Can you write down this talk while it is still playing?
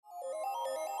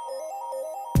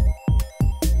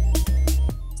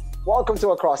Welcome to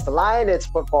Across the Line. It's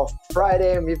Football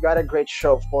Friday, and we've got a great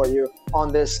show for you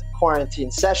on this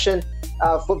quarantine session.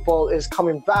 Football is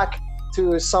coming back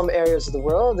to some areas of the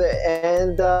world,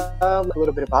 and a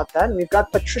little bit about that. And we've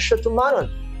got Patricia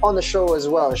Tumanon on the show as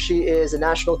well. She is a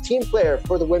national team player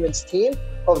for the women's team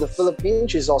of the Philippines.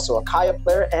 She's also a Kaya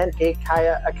player and a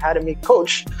Kaya Academy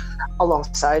coach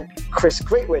alongside Chris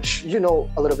Greatwich. You know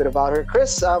a little bit about her.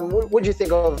 Chris, what do you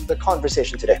think of the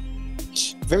conversation today?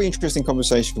 Very interesting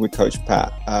conversation with Coach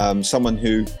Pat, someone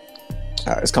who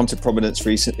has come to prominence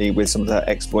recently with some of her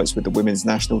exploits with the women's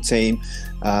national team.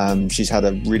 She's had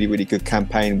a really, really good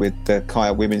campaign with the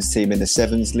Kaya women's team in the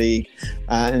Sevens League.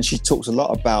 And she talks a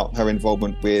lot about her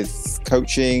involvement with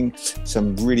coaching,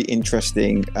 some really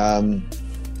interesting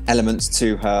elements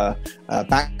to her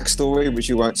backstory, which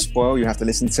you won't spoil. You have to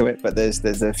listen to it, but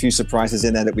there's a few surprises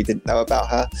in there that we didn't know about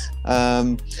her.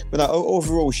 But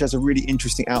overall, she has a really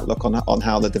interesting outlook on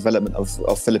how the development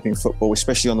of Philippine football,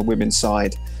 especially on the women's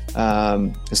side,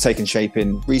 has taken shape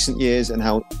in recent years, and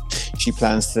how she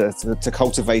plans to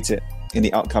cultivate it in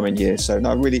the upcoming years. So,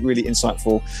 really, really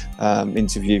insightful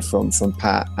interview from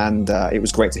Pat, and it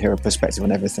was great to hear her perspective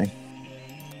on everything.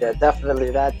 Yeah, definitely.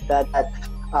 That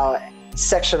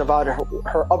section about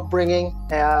her upbringing,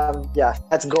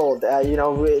 that's gold.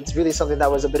 It's really something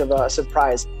that was a bit of a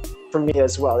surprise for me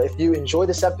as well. If you enjoy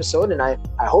this episode, and I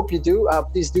hope you do,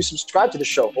 please do subscribe to the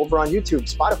show over on YouTube,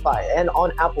 Spotify, and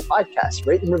on Apple Podcasts.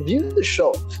 Rate and review the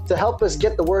show to help us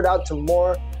get the word out to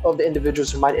more of the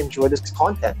individuals who might enjoy this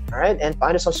content. All right, and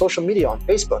find us on social media, on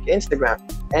Facebook, Instagram,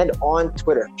 and on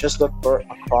Twitter. Just look for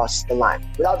Across the Line.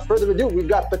 Without further ado, we've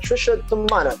got Patricia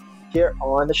Tumanon here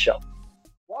on the show.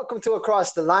 Welcome to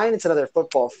Across the Line. It's another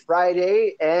Football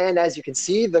Friday, and as you can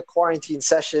see, the quarantine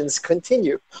sessions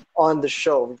continue on the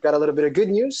show. We've got a little bit of good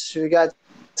news. We got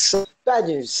some bad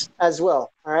news as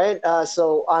well. All right,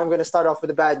 so I'm going to start off with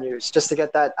the bad news just to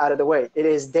get that out of the way. It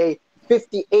is day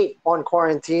 58 on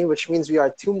quarantine, which means we are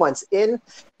 2 months in,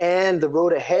 and the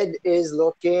road ahead is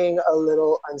looking a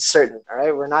little uncertain. All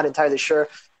right, we're not entirely sure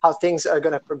how things are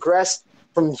going to progress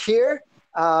from here.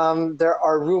 There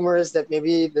are rumors that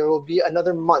maybe there will be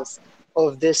another month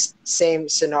of this same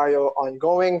scenario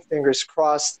ongoing. Fingers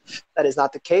crossed that is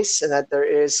not the case, and that there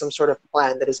is some sort of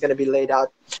plan that is going to be laid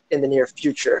out in the near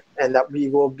future, and that we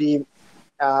will be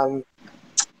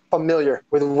familiar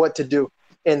with what to do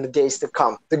in the days to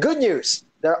come. The good news,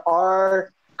 there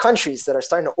are countries that are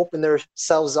starting to open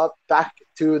themselves up back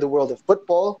to the world of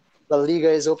football. La Liga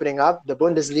is opening up. The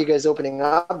Bundesliga is opening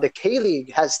up. The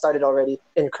K-League has started already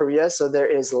in Korea. So there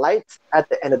is light at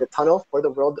the end of the tunnel for the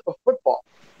world of football.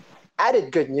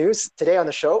 Added good news, today on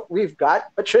the show, we've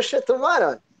got Patricia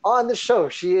Tumanon on the show.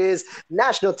 She is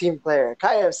national team player,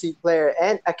 Kaya FC player,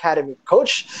 and academy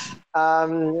coach.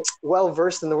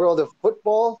 Well-versed in the world of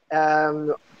football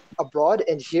abroad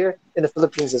and here in the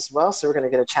Philippines as well. So we're going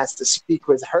to get a chance to speak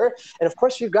with her. And of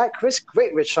course, we've got Chris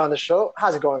Greatwich on the show.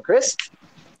 How's it going, Chris?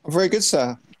 I'm very good,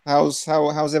 sir. How's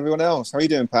everyone else? How are you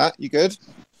doing, Pat? You good?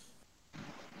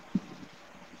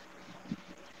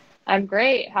 I'm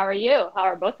great. How are you? How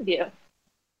are both of you?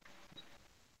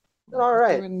 All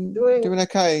right. Doing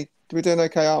okay. We're doing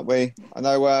okay, aren't we? I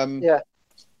know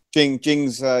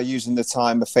Jing's using the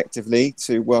time effectively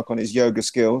to work on his yoga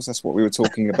skills. That's what we were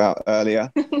talking about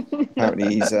earlier.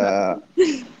 Apparently he's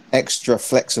extra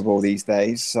flexible these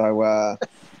days. So,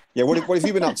 what have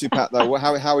you been up to, Pat, though?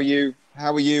 How are you?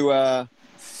 How are you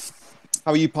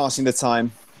passing the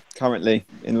time currently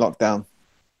in lockdown?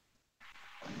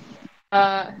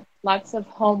 Lots of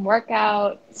home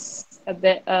workouts, a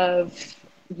bit of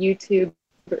YouTube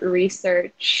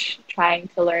research, trying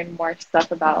to learn more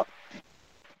stuff about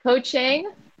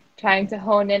coaching, trying to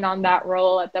hone in on that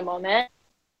role at the moment,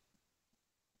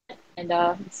 and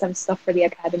some stuff for the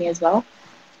academy as well.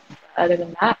 Other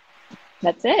than that,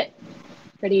 that's it.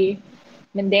 Pretty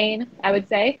mundane, I would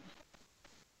say.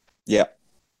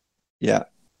 Yeah.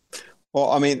 Well,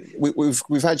 I mean,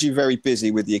 we've had you very busy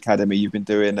with the academy. You've been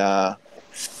doing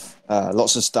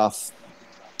lots of stuff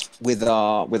with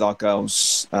our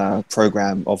girls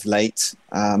program of late.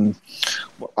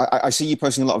 I see you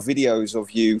posting a lot of videos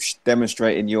of you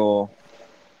demonstrating your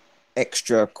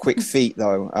extra quick feet,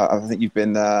 though. I think you've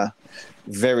been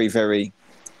very, very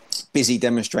busy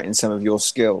demonstrating some of your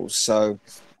skills. So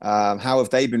how have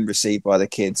they been received by the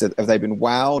kids? Have they been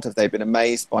wowed? Have they been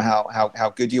amazed by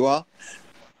how good you are?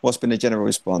 What's been the general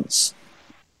response?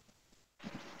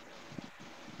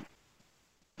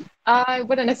 I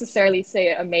wouldn't necessarily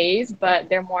say amazed, but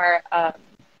they're more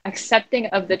accepting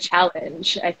of the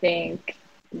challenge. I think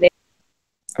they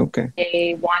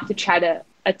want to try to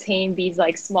attain these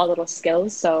like small little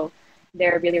skills. So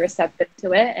they're really receptive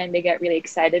to it, and they get really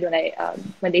excited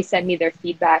when they send me their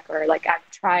feedback, or like I've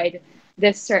tried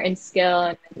this certain skill,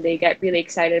 and they get really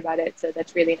excited about it. So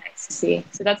that's really nice to see.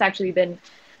 So that's actually been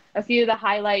a few of the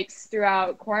highlights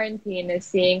throughout quarantine, is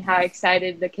seeing how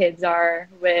excited the kids are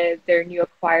with their new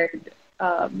acquired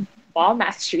ball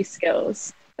mastery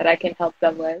skills that I can help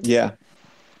them with. Yeah.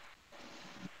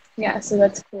 Yeah, so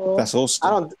that's cool. That's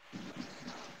awesome.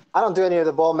 I don't do any of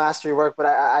the ball mastery work, but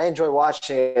I enjoy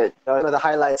watching it. You know, the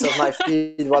highlights of my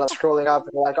feed while I'm scrolling up,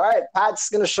 and like, all right, Pat's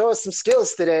going to show us some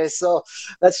skills today, so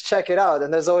let's check it out.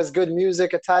 And there's always good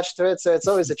music attached to it, so it's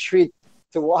always a treat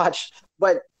to watch.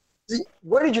 But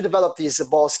where did you develop these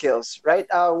ball skills, right?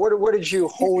 Where did you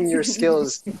hone your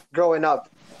skills growing up?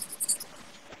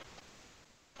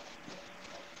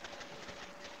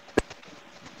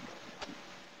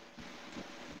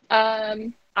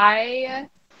 I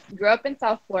grew up in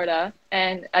South Florida,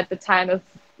 and at the time of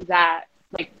that,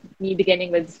 like me beginning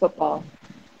with football,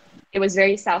 it was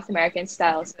very South American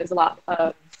style. So there's a lot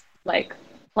of like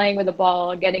playing with the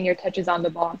ball, getting your touches on the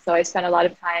ball. So I spent a lot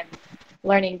of time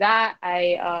learning that.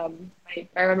 I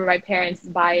remember my parents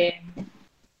buying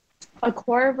a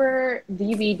Corver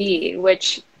DVD,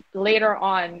 which later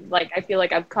on, like I feel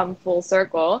like I've come full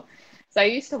circle. So I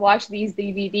used to watch these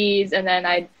DVDs, and then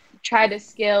I'd try to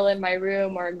skill in my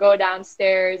room or go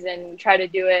downstairs and try to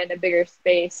do it in a bigger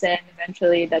space. And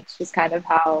eventually that's just kind of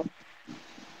how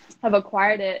I've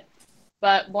acquired it.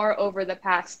 But more over the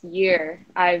past year,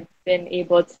 I've been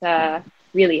able to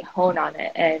really hone on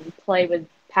it and play with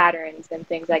patterns and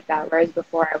things like that. Whereas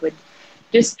before I would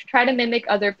just try to mimic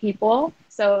other people.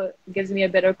 So it gives me a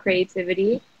bit of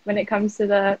creativity when it comes to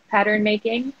the pattern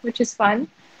making, which is fun.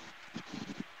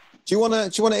 Do you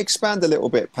want to expand a little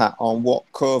bit, Pat, on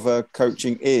what Corver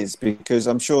coaching is? Because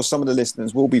I'm sure some of the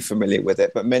listeners will be familiar with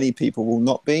it, but many people will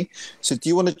not be. So do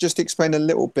you want to just explain a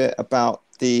little bit about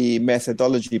the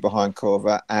methodology behind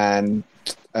Corver and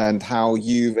how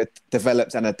you've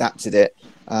developed and adapted it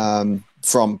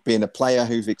from being a player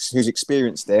who's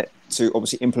experienced it to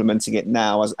obviously implementing it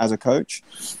now as a coach?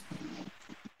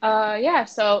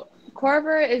 So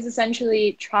Corver is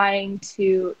essentially trying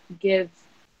to give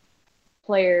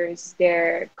players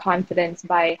their confidence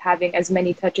by having as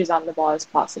many touches on the ball as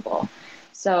possible.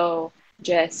 So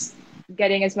just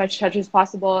getting as much touch as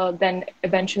possible, then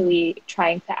eventually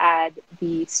trying to add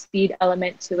the speed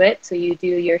element to it. So you do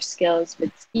your skills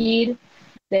with speed,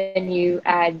 then you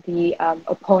add the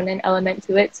opponent element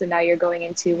to it. So now you're going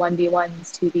into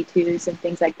 1v1s, 2v2s, and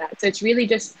things like that. So it's really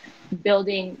just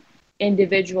building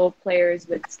individual players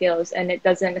with skills, and it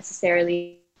doesn't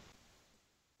necessarily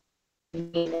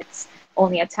mean it's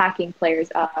only attacking players.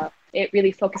 It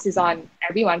really focuses on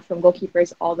everyone from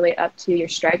goalkeepers all the way up to your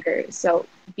strikers. So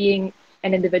being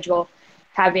an individual,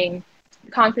 having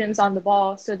confidence on the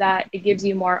ball so that it gives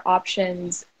you more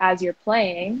options as you're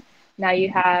playing. Now you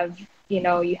have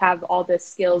all the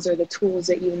skills or the tools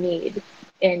that you need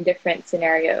in different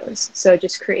scenarios. So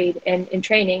just in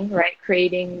training, right?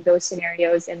 Creating those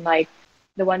scenarios in like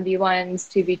the 1v1s,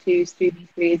 2v2s,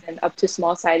 3v3s, and up to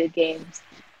small-sided games.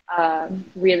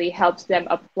 Really helps them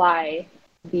apply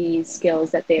these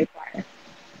skills that they acquire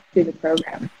through the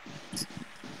program.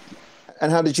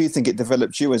 And how did you think it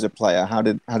developed you as a player? How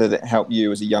did it help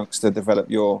you as a youngster develop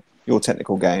your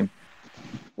technical game?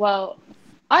 Well,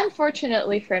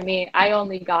 unfortunately for me, I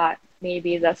only got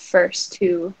maybe the first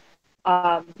two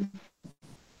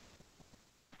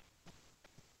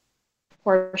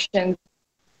portions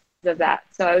of that.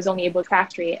 So I was only able to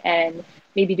mastery and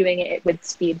maybe doing it with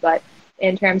speed, but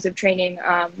in terms of training,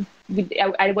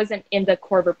 I wasn't in the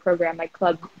Corver program. My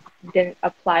club didn't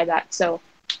apply that. So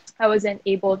I wasn't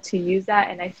able to use that.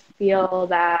 And I feel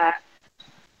that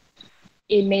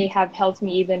it may have helped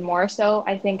me even more so.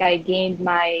 I think I gained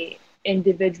my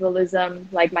individualism,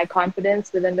 like my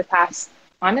confidence within the past,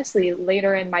 honestly,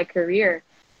 later in my career,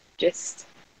 just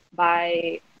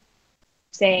by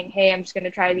saying, hey, I'm just going to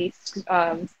try these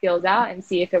skills out and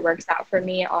see if it works out for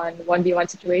me on 1v1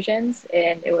 situations.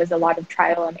 And it was a lot of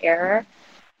trial and error.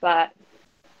 But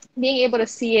being able to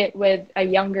see it with a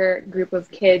younger group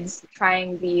of kids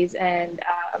trying these and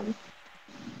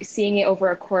seeing it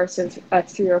over a course of a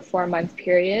 3 or 4 month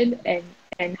period and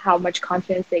how much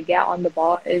confidence they get on the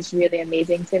ball is really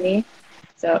amazing to me.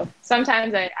 So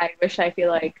sometimes I feel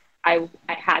like I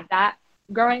had that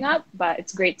growing up, but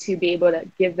it's great to be able to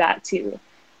give that to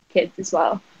kids as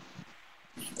well.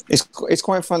 It's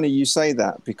quite funny you say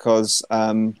that because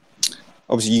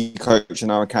obviously you coach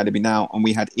in our academy now, and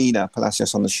we had Ina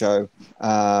Palacios on the show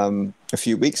a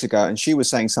few weeks ago, and she was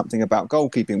saying something about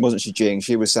goalkeeping, wasn't she, Jing?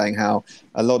 She was saying how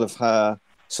a lot of her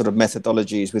sort of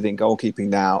methodologies within goalkeeping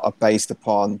now are based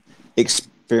upon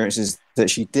experiences that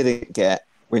she didn't get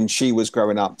when she was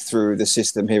growing up through the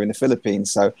system here in the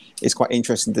Philippines. So it's quite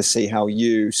interesting to see how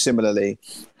you similarly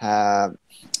have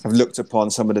looked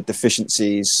upon some of the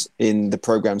deficiencies in the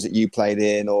programs that you played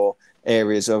in, or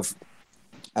areas of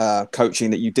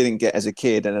coaching that you didn't get as a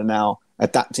kid, and are now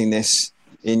adapting this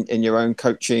in your own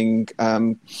coaching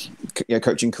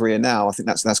coaching career now. I think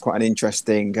that's quite an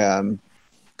interesting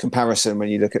comparison when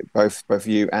you look at both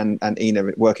you and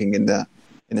Ina working in the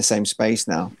same space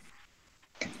now.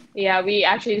 Yeah, we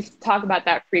actually talk about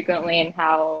that frequently, and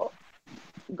how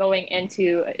going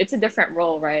into it's a different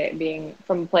role, right? Being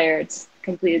from a player, it's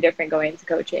completely different going into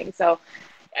coaching. So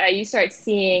you start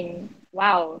seeing,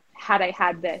 wow, had I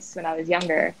had this when I was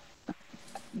younger,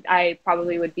 I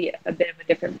probably would be a bit of a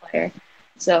different player.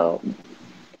 So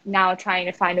now trying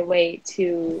to find a way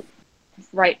to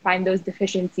find those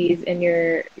deficiencies in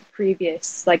your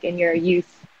previous, like in your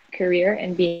youth career,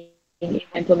 and being able to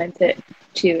implement it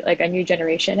to like a new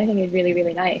generation, I think is really,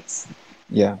 really nice.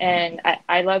 Yeah. And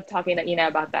I love talking to Ina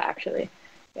about that, actually.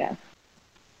 Yeah.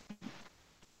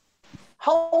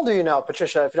 How old are you now,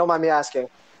 Patricia, if you don't mind me asking?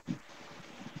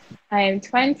 I am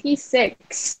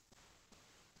 26.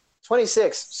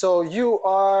 26. So you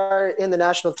are in the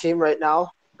national team right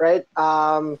now, right?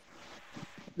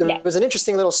 There was an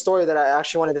interesting little story that I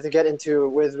actually wanted to get into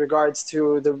with regards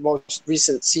to the most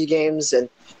recent SEA Games and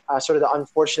sort of the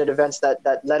unfortunate events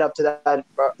that led up to that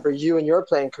for you and your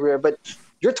playing career. But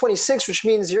you're 26, which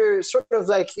means you're sort of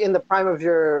like in the prime of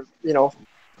your,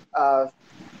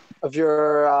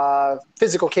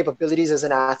 physical capabilities as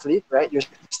an athlete, right? You're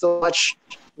still much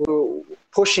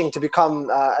pushing to become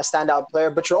a standout player,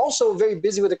 but you're also very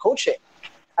busy with the coaching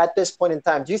at this point in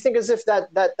time. Do you think as if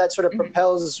that sort of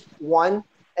propels one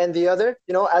and the other?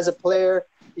 As a player,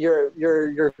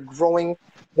 you're growing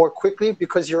more quickly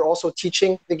because you're also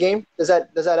teaching the game. Does that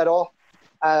at all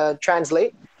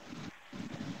translate?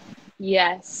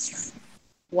 Yes,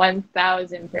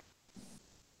 1,000%.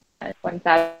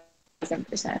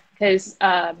 1,000%. Because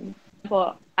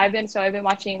I've been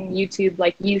watching YouTube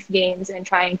like youth games and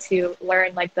trying to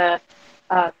learn like the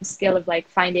skill of like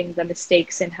finding the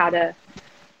mistakes and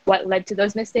what led to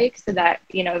those mistakes, so that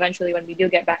eventually when we do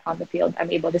get back on the field, I'm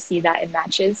able to see that in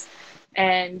matches.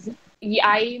 And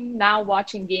I'm now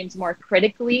watching games more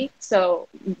critically. So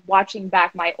watching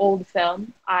back my old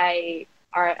film, I'm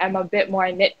a bit more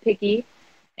nitpicky,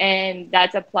 and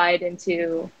that's applied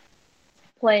into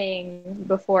playing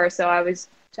before. So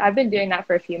I've been doing that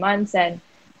for a few months and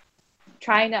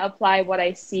trying to apply what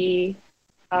I see,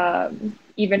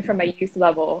 even from a youth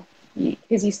level,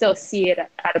 because you still see it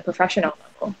at a professional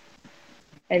level.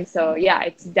 And so, yeah,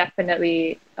 it's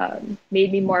definitely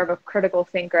made me more of a critical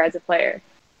thinker as a player.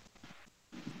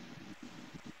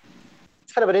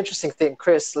 It's kind of an interesting thing,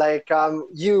 Chris. Like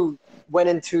you went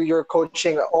into your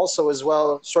coaching also as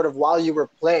well, sort of while you were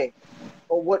playing.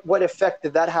 What effect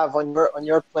did that have on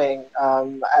your playing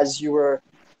as you were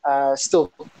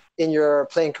still in your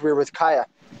playing career with Kaya?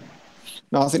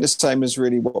 No, I think the same as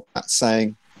really what Pat's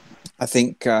saying. I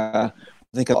think a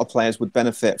lot of players would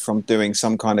benefit from doing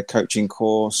some kind of coaching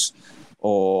course,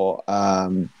 or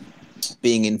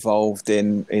being involved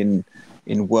in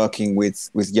working with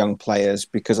young players,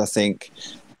 because I think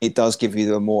it does give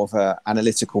you more of an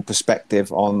analytical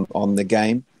perspective on the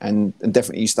game, and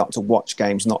definitely you start to watch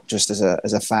games not just as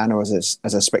a fan or as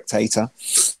a spectator,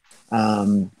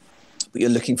 but you're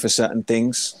looking for certain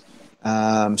things,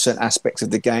 certain aspects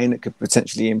of the game that could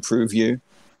potentially improve you.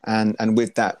 And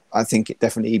with that, I think it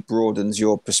definitely broadens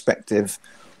your perspective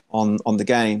on the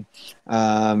game.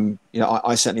 I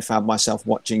certainly found myself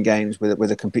watching games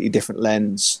with a completely different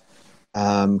lens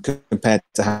compared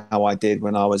to how I did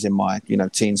when I was in my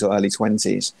teens or early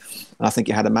 20s. And I think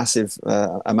it had a massive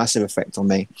effect on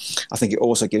me. I think it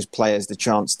also gives players the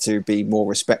chance to be more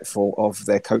respectful of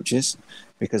their coaches,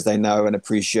 because they know and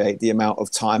appreciate the amount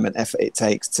of time and effort it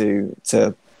takes to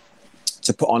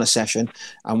put on a session.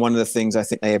 And one of the things I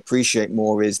think they appreciate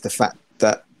more is the fact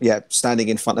that, standing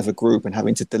in front of a group and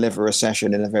having to deliver a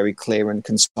session in a very clear and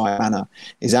concise manner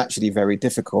is actually very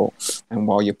difficult. And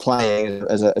while you're playing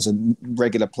as a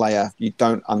regular player, you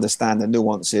don't understand the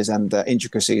nuances and the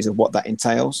intricacies of what that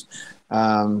entails.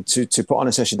 To put on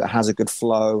a session that has a good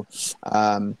flow,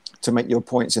 to make your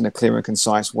points in a clear and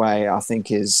concise way, I think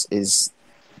is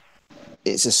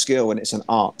it's a skill and it's an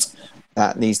art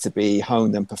that needs to be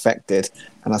honed and perfected.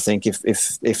 And I think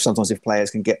if sometimes players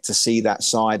can get to see that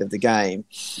side of the game,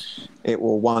 it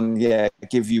will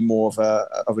give you more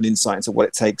of an insight into what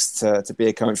it takes to be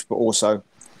a coach, but also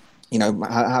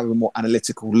have a more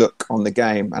analytical look on the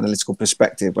game, analytical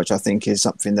perspective, which I think is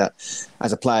something that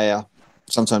as a player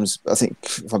sometimes I think,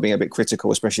 if I'm being a bit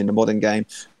critical, especially in the modern game,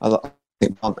 I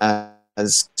think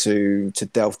as to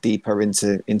delve deeper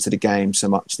into the game so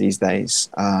much these days.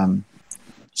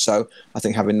 So I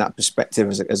think having that perspective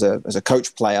as a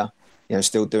coach player,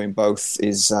 still doing both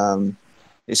is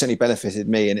it certainly benefited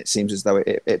me, and it seems as though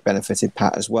it benefited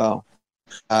Pat as well.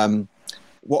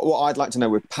 What I'd like to know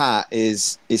with Pat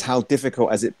is how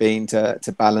difficult has it been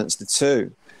to balance the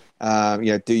two?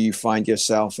 Do you find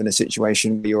yourself in a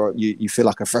situation where you feel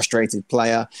like a frustrated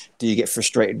player? Do you get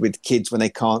frustrated with kids when they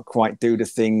can't quite do the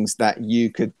things that you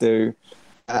could do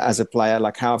as a player?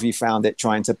 Like, how have you found it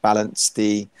trying to balance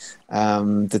the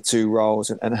two roles,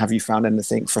 and have you found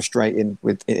anything frustrating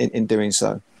in doing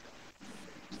so?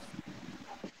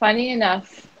 Funny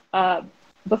enough,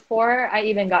 before I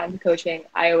even got into coaching,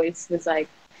 I always was like,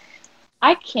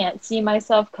 I can't see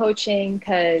myself coaching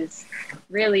because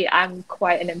really I'm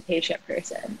quite an impatient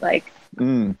person. Like,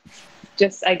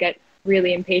 I get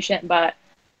really impatient. But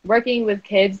working with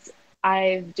kids,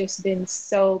 I've just been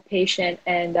so patient,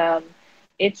 and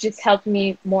it's just helped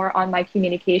me more on my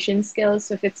communication skills.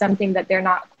 So if it's something that they're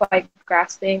not quite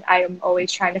grasping, I am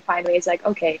always trying to find ways like,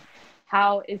 okay,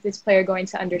 how is this player going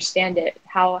to understand it?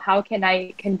 How can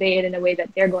I convey it in a way that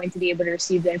they're going to be able to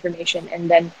receive the information and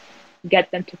then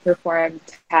get them to perform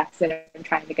tasks that I'm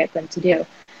trying to get them to do.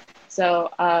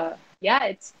 So I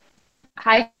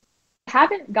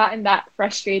haven't gotten that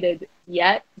frustrated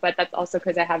yet, but that's also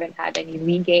because I haven't had any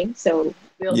league games. So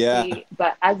we'll see.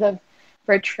 But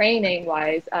for training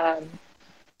wise, I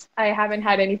haven't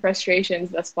had any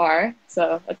frustrations thus far.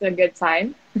 So that's a good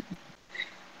sign.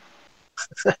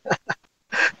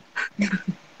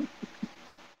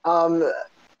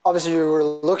 Obviously, you were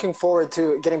looking forward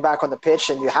to getting back on the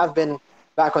pitch, and you have been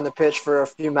back on the pitch for a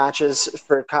few matches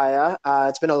for Kaya.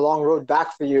 It's been a long road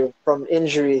back for you from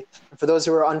injury. And for those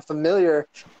who are unfamiliar,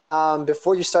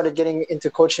 before you started getting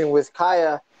into coaching with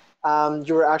Kaya,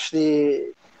 you were actually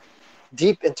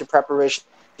deep into preparation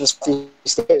just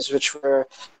these days, which were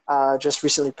just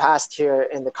recently passed here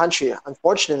in the country.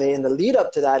 Unfortunately, in the lead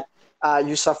up to that,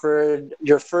 you suffered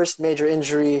your first major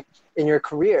injury in your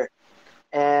career,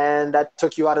 and that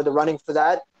took you out of the running for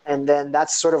that. And then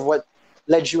that's sort of what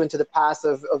led you into the path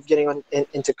of getting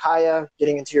into Kaya,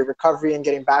 getting into your recovery and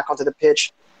getting back onto the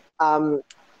pitch.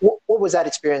 What was that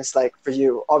experience like for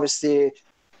you? Obviously,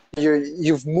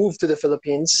 you've moved to the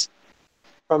Philippines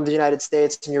from the United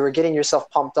States, and you were getting yourself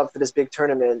pumped up for this big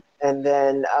tournament, and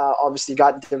then obviously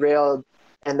got derailed,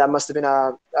 and that must have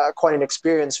been quite an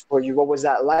experience for you. What was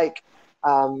that like,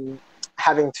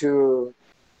 having to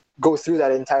go through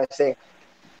that entire thing?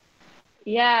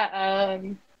 Yeah,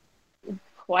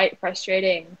 quite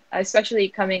frustrating, especially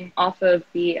coming off of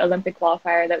the Olympic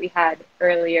qualifier that we had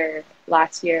earlier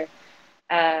last year.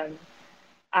 After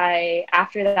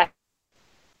that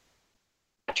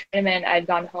tournament, I'd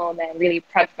gone home and really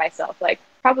prepped myself, like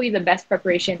probably the best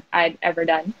preparation I'd ever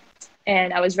done.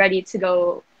 And I was ready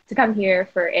to come here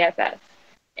for AFF.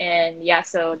 And yeah,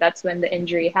 so that's when the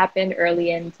injury happened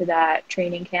early into that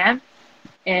training camp.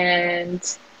 And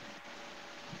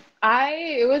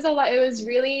it was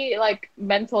really like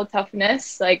mental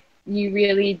toughness. Like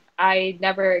I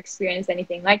never experienced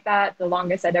anything like that. The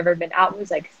longest I'd ever been out was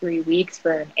like 3 weeks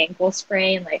for an ankle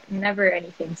sprain, like never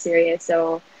anything serious.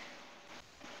 So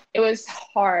it was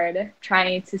hard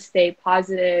trying to stay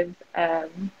positive.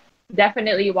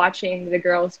 Definitely watching the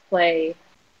girls play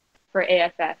for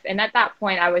AFF. And at that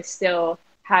point, I was still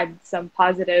had some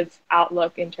positive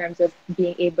outlook in terms of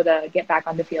being able to get back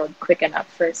on the field quick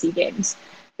enough for SEA Games.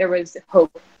 There was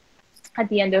hope at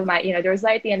the end of there was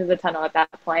light at the end of the tunnel at that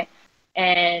point.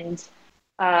 And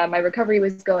my recovery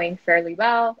was going fairly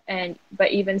well.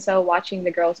 But even so, watching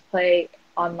the girls play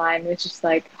online was just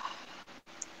like,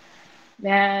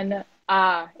 man,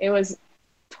 it was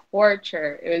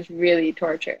torture. It was really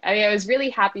torture. I mean, I was really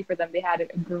happy for them. They had a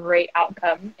great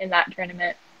outcome in that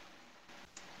tournament.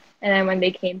 And then when they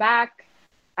came back,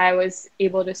 I was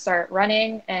able to start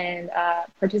running and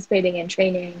participating in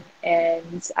training,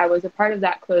 and I was a part of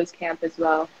that closed camp as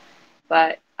well.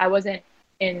 But I wasn't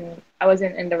in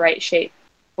the right shape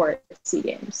for SEA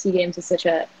Games. SEA Games is such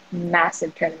a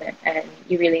massive tournament, and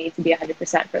you really need to be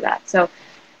 100% for that. So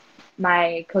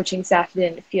my coaching staff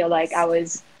didn't feel like I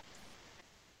was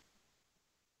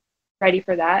ready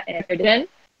for that, and I didn't,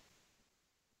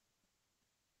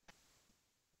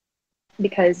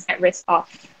 because at risk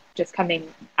off just coming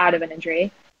out of an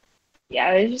injury.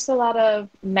 Yeah, it was just a lot of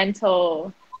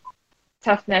mental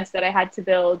toughness that I had to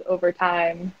build over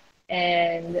time,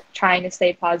 and trying to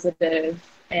stay positive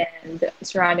and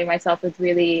surrounding myself with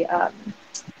really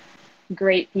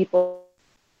great people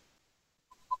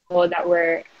that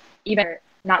were even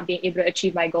not being able to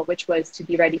achieve my goal, which was to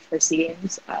be ready for SEA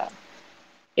Games,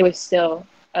 it was still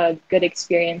a good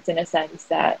experience in a sense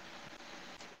that,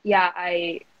 yeah,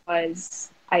 I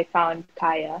found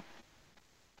Kaya,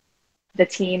 the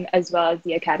team, as well as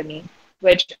the academy,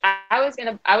 which I was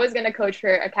gonna coach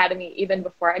her academy even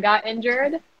before I got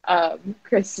injured.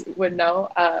 Chris would know.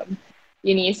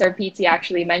 Eunice, our PT,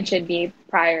 actually mentioned me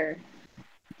prior,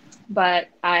 but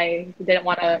I didn't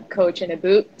want to coach in a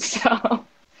boot, so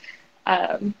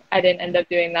I didn't end up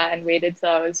doing that and waited till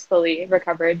I was fully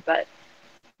recovered. But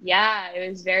yeah, it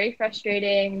was very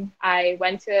frustrating. I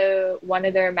went to one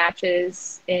of their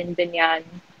matches in Binyan,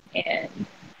 and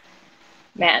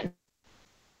man,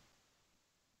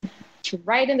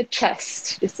 right in the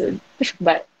chest.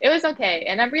 But it was okay,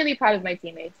 and I'm really proud of my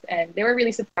teammates, and they were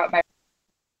really supportive.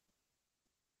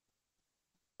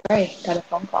 Sorry, got a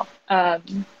phone call.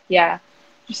 Yeah,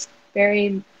 just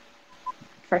very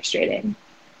frustrating.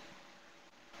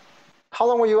 How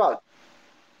long were you out?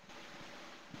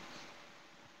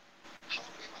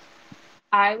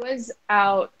 I was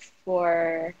out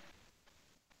for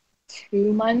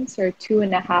 2 months or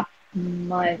 2.5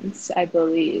 months, I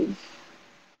believe.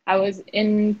 I was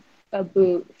in a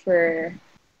boot for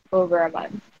over a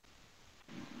month.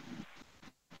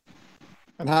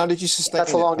 And how did you sustain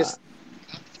That's the it, longest. Pat?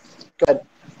 Good.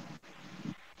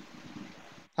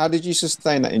 How did you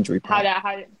sustain that injury,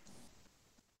 Pat?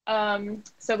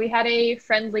 So we had a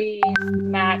friendly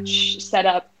match set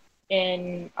up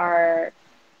in our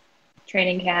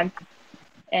training camp,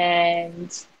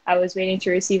 and I was waiting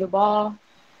to receive a ball.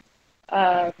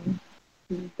 The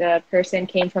person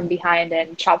came from behind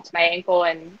and chopped my ankle,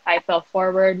 and I fell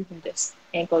forward, and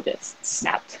ankle just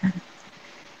snapped.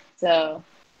 So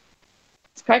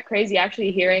it's quite crazy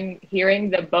actually hearing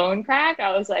the bone crack.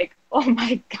 I was like, oh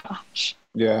my gosh.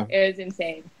 Yeah. It was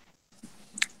insane.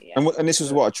 Yeah. And this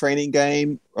was what, a training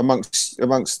game amongst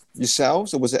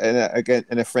yourselves, or was it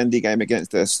in a friendly game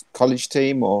against a college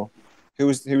team, or who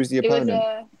was the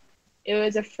opponent? It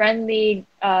was a friendly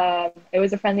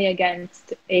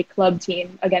against a club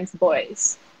team, against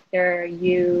boys. They're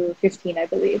U15, I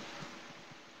believe.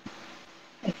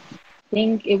 I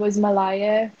think it was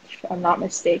Malaya, if I'm not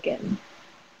mistaken.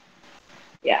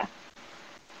 Yeah.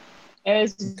 It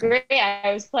was great.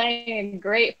 I was playing a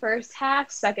great first half,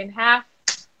 second half,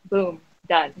 boom,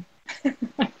 done.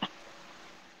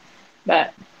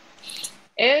 But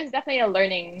it was definitely a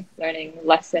learning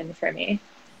lesson for me.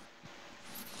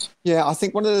 Yeah, I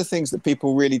think one of the things that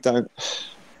people really don't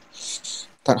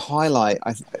highlight,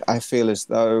 I feel as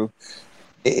though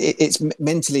it's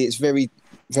mentally, it's very,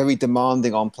 very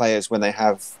demanding on players when they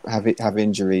have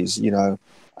injuries. You know,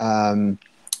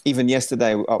 even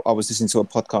yesterday, I was listening to a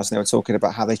podcast and they were talking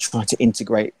about how they try to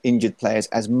integrate injured players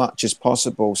as much as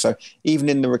possible. So even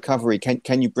in the recovery,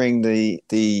 can you bring the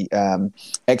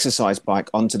exercise bike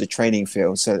onto the training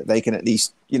field so that they can at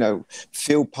least, you know,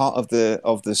 feel part of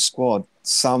the squad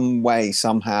some way,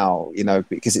 somehow, you know,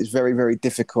 because it's very, very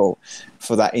difficult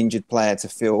for that injured player to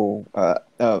feel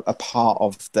a part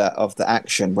of the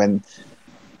action when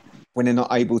they're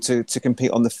not able to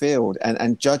compete on the field.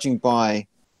 And judging by,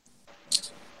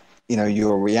 you know,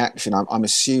 your reaction, I'm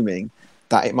assuming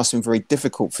that it must have been very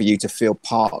difficult for you to feel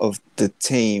part of the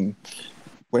team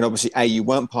when obviously you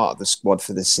weren't part of the squad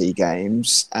for the SEA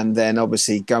Games, and then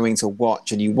obviously going to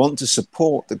watch and you want to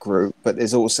support the group, but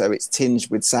there's also, it's tinged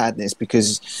with sadness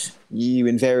because you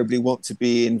invariably want to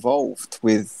be involved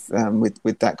with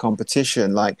that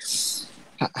competition. Like,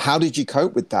 how did you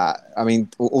cope with that? I mean,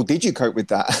 or did you cope with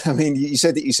that? I mean, you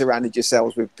said that you surrounded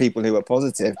yourselves with people who were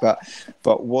positive, but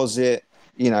was it,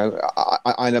 you know,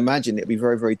 I'd imagine it'd be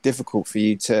very, very difficult for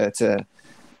you to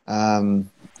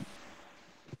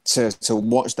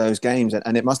watch those games,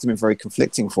 and it must have been very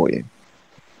conflicting for you.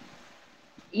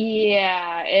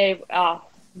 Yeah,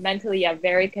 mentally, yeah,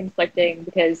 very conflicting,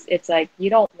 because it's like you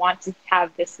don't want to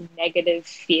have this negative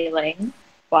feeling,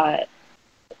 but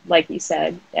like you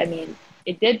said, I mean,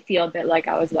 it did feel a bit like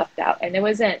I was left out, and it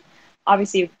wasn't,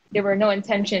 obviously there were no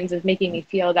intentions of making me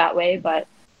feel that way, but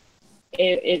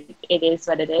it is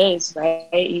what it is,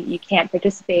 right? You can't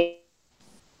participate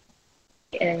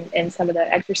in some of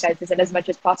the exercises, and as much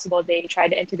as possible they tried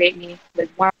to integrate me with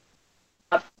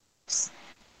warm-ups,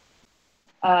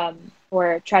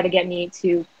 or try to get me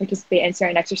to participate in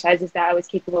certain exercises that I was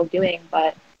capable of doing.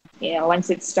 But you know, once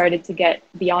it started to get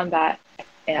beyond that,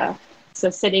 yeah, so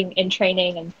sitting in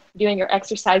training and doing your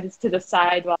exercises to the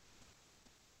side while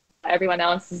everyone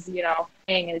else is, you know,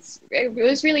 playing, it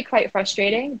was really quite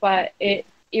frustrating. But it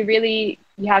really,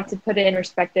 you have to put it in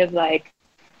perspective, like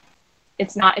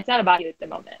it's not about you at the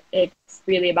moment. It's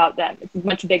really about them. It's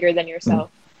much bigger than yourself.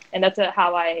 And that's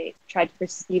how I tried to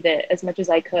perceive it as much as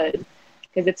I could,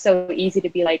 because it's so easy to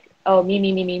be like, oh,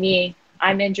 me.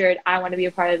 I'm injured. I want to be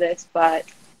a part of this, but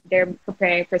they're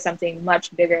preparing for something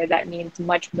much bigger that means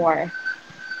much more.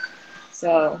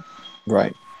 So,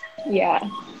 right. Yeah.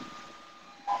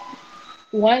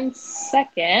 1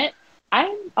 second.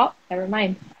 Oh, never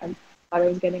mind. I thought I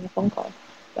was getting a phone call,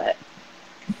 but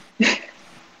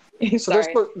So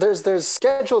sorry. there's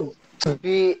scheduled to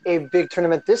be a big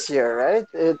tournament this year, right?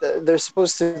 There's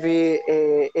supposed to be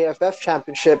a AFF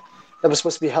championship that was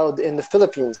supposed to be held in the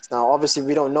Philippines. Now, obviously,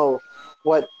 we don't know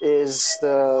what is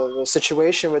the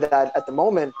situation with that at the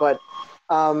moment, but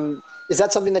is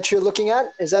that something that you're looking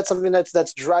at? Is that something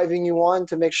that's driving you on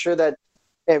to make sure that,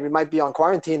 hey, we might be on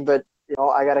quarantine, but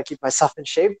I got to keep myself in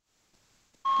shape?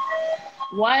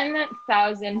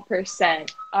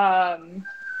 1000%.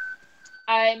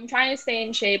 I'm trying to stay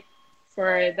in shape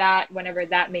for that, whenever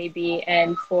that may be,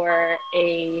 and for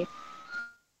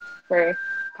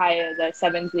Kaya, the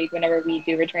Sevens League, whenever we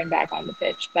do return back on the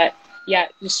pitch. But yeah,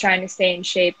 just trying to stay in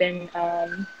shape and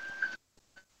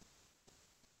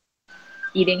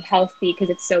eating healthy, because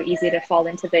it's so easy to fall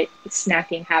into the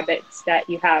snacking habits that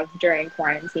you have during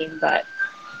quarantine. But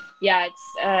yeah,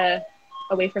 it's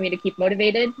a way for me to keep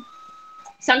motivated.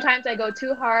 Sometimes I go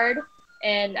too hard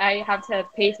and I have to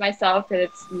pace myself, because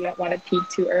you don't want to peak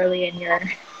too early in your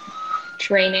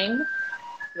training.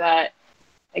 But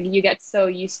you get so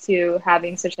used to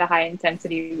having such a high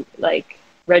intensity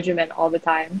regimen all the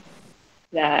time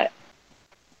that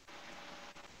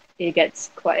it gets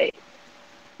quite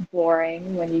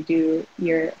boring when you do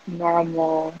your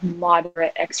normal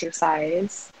moderate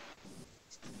exercise.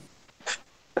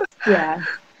 Yeah.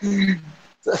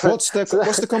 What's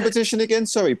the competition again?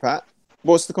 Sorry, Pat.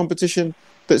 What's the competition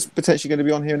that's potentially going to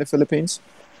be on here in the Philippines?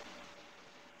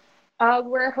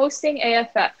 We're hosting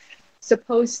AFF.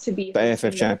 Supposed to be the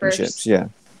AFF Championships. Yeah.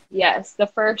 Yes, the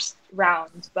first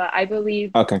round, but I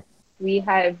believe we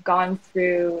have gone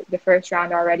through the first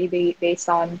round already based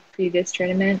on previous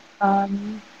tournament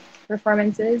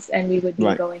performances, and we would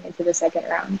be going into the second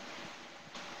round.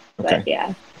 Okay. But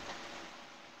yeah.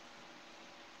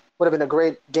 Would have been a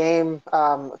great game,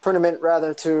 tournament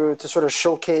rather, to sort of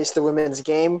showcase the women's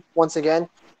game once again,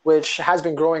 which has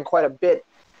been growing quite a bit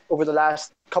over the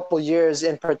last couple years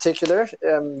in particular,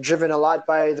 driven a lot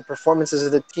by the performances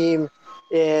of the team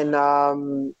in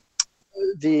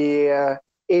the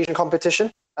Asian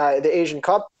competition, the Asian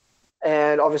Cup,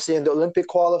 and obviously in the Olympic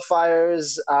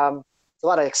qualifiers. There's a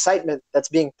lot of excitement that's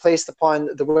being placed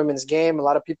upon the women's game. A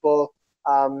lot of people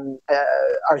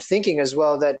are thinking as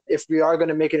well that if we are going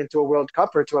to make it into a World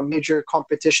Cup or to a major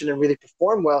competition and really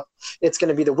perform well, it's going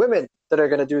to be the women that are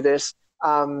going to do this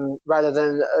rather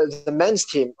than the men's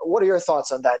team. What are your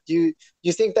thoughts on that? Do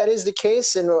you think that is the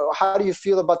case, and how do you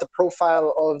feel about the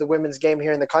profile of the women's game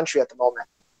here in the country at the moment?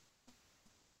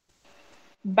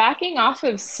 Backing off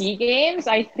of SEA Games,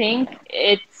 I think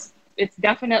it's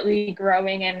definitely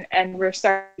growing, and we're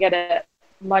starting to get a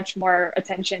much more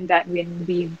attention than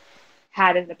we've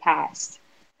had in the past.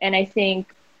 And I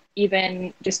think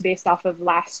even just based off of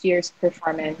last year's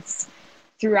performance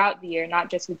throughout the year, not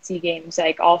just with SEA Games,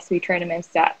 like all three tournaments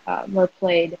that were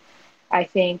played, I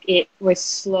think it was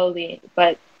slowly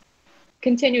but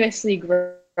continuously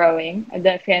growing.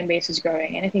 The fan base is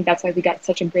growing, and I think that's why we got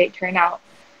such a great turnout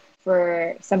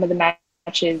for some of the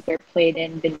matches that are played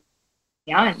in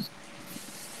Binyan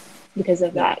because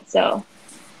of that. So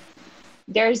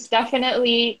there's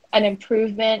definitely an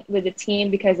improvement with the team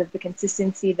because of the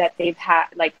consistency that they've had,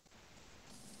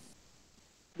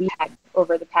 we had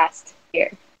over the past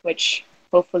year, which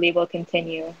hopefully will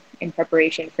continue in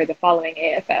preparation for the following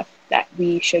AFF that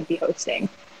we should be hosting.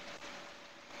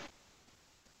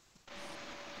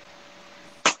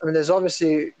 I mean, there's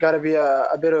obviously got to be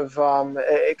a bit of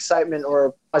excitement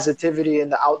or positivity in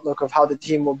the outlook of how the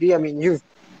team will be. I mean,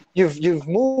 you've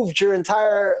moved your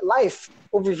entire life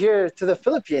over here to the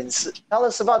Philippines. Tell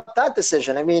us about that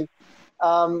decision. I mean,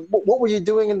 what were you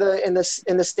doing in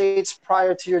the States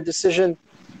prior to your decision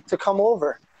to come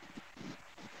over?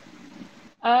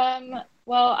 Well,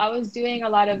 I was doing a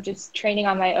lot of just training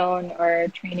on my own or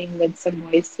training with some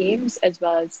boys teams as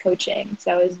well as coaching.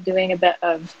 So I was doing a bit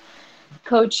of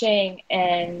coaching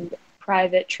and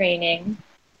private training,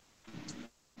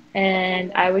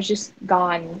 and I was just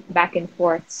gone back and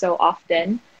forth so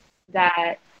often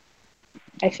that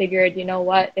I figured, you know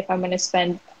what, if I'm going to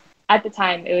spend, at the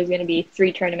time it was going to be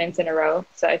 3 tournaments in a row,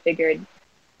 so I figured,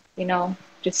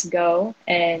 just go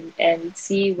and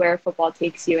see where football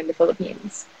takes you in the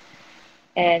Philippines.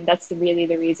 And that's really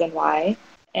the reason why.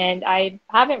 And I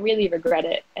haven't really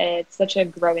regretted it. It's such a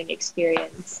growing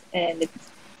experience, and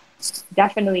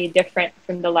definitely different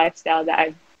from the lifestyle that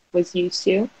I was used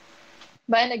to,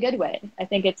 but in a good way. I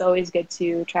think it's always good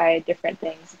to try different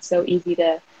things. It's so easy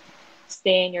to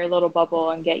stay in your little bubble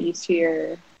and get used to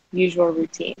your usual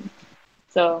routine.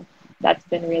 So that's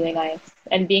been really nice.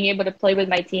 And being able to play with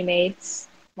my teammates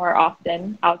more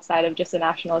often outside of just a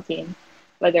national team,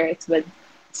 whether it's with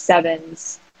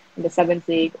sevens in the sevens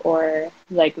league or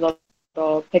like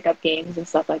little pickup games and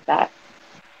stuff like that.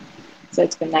 So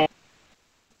it's been nice.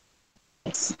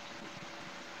 It's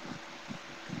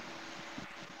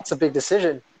a big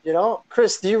decision, you know.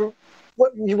 Chris,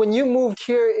 when you moved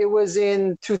here, it was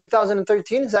in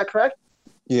 2013. Is that correct?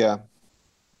 Yeah.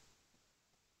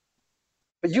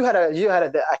 But you had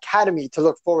the academy to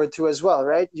look forward to as well,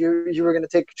 right? You were going to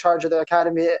take charge of the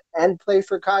academy and play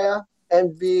for Kaya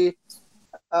and be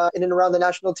in and around the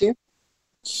national team.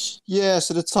 Yeah,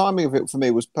 so the timing of it for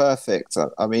me was perfect.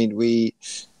 I mean, we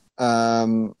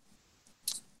had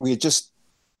just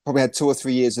probably had 2 or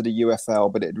 3 years of the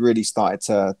UFL, but it really started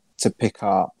to pick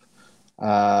up.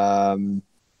 I'd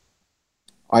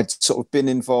sort of been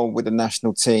involved with the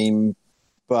national team,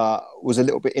 but was a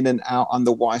little bit in and out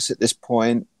under Weiss at this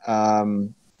point. I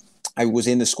was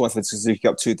in the squad for Suzuki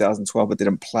Cup 2012, but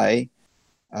didn't play.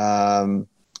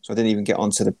 So I didn't even get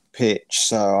onto the pitch.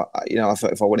 So, I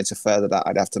thought if I wanted to further that,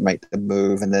 I'd have to make the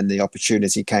move. And then the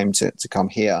opportunity came to come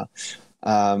here.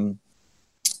 And,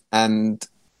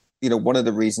 one of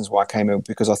the reasons why I came in,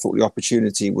 because I thought the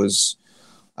opportunity was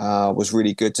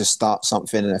really good to start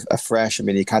something afresh. I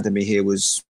mean, the academy here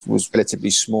was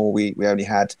relatively small. We only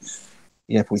had,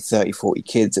 probably 30, 40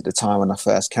 kids at the time when I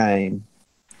first came.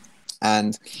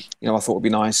 And, I thought it'd be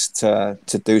nice to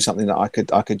do something that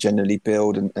I could generally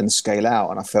build and scale out.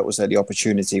 And I felt as though the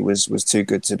opportunity was too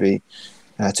good to be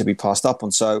passed up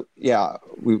on. So, yeah,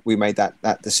 we made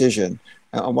that decision.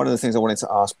 And one of the things I wanted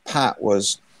to ask Pat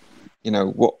was,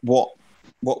 what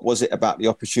was it about the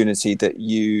opportunity that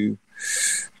you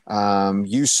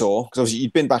saw? Because obviously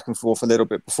you'd been back and forth a little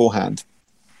bit beforehand.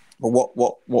 But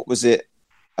what was it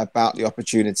about the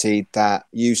opportunity that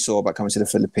you saw about coming to the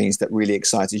Philippines that really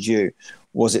excited you?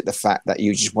 Was it the fact that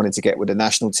you just wanted to get with the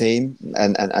national team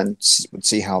and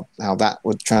see how that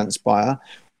would transpire?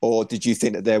 Or did you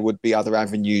think that there would be other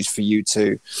avenues for you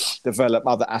to develop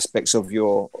other aspects of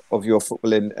your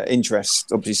football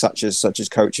interest, obviously such as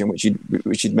coaching, which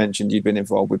you'd mentioned you'd been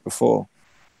involved with before?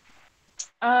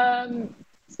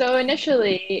 So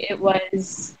initially it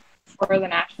was for the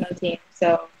national team.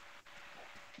 So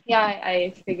yeah,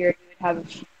 I figured we would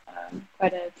have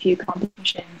quite a few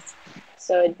competitions,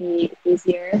 so it'd be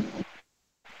easier.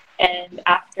 And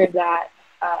after that,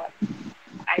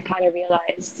 I kind of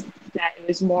realized that it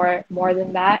was more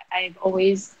than that. I've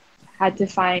always had to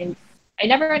find. I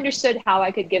never understood how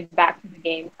I could give back to the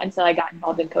game until I got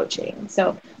involved in coaching.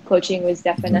 So coaching was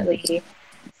definitely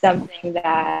something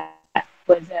that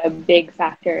was a big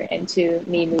factor into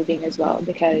me moving as well,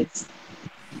 because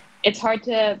it's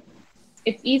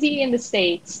easy in the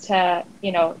States to,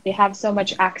 they have so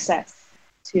much access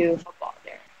to football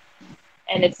there,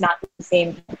 and it's not the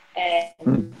same.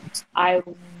 And I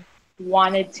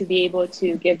wanted to be able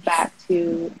to give back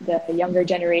to the younger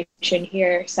generation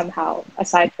here somehow,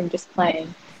 aside from just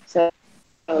playing. So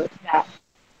that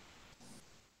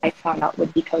I found out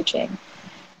would be coaching.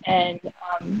 And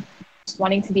just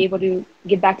wanting to be able to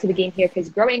give back to the game here, because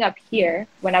growing up here,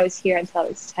 when I was here until I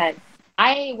was 10,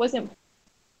 I wasn't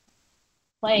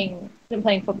playing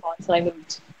football until I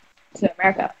moved to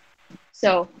America.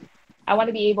 So I want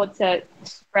to be able to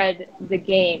spread the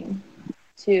game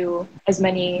to as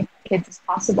many kids as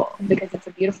possible, because it's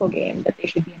a beautiful game that they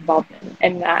should be involved in,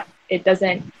 and that it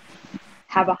doesn't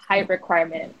have a height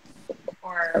requirement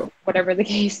or whatever the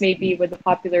case may be with the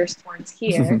popular sports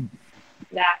here,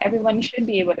 that everyone should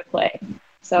be able to play.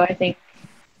 So I think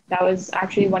that was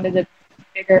actually one of the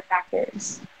bigger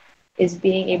factors, is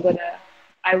being able to,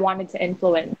 I wanted to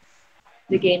influence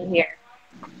the game here.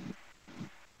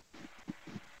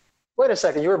 Wait a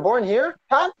second, you were born here,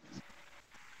 Pat?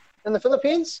 In the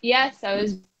Philippines? Yes, I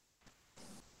was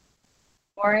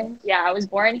born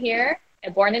here,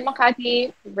 and born in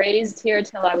Makati, raised here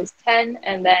till I was 10,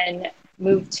 and then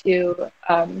moved to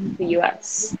the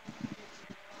US.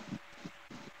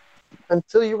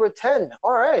 Until you were 10.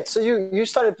 All right. So you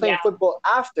started playing football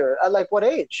after, at like what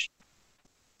age?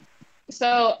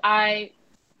 So right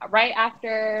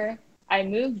after I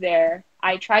moved there,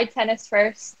 I tried tennis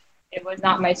first. It was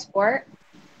not my sport.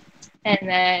 And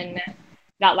then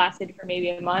that lasted for maybe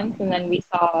a month. And then we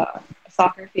saw a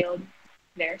soccer field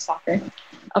there,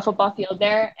 a football field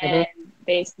there. And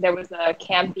there was a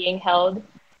camp being held.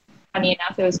 Funny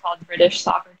enough, it was called British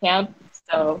Soccer Camp.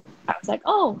 So I was like,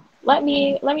 oh, let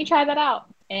me try that out.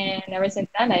 And ever since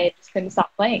then, I just couldn't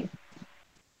stop playing.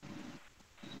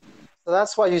 So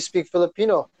that's why you speak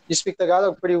Filipino. You speak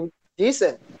Tagalog pretty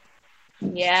decent.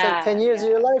 Yeah. Spent 10 years of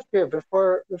your life here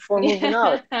before moving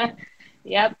out.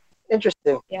 Yep.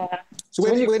 Interesting. Yeah. So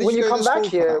where did when you you go come to back school,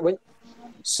 here, Pat?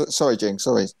 Sorry, Jing.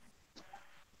 Sorry.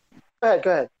 Go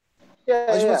ahead. Yeah,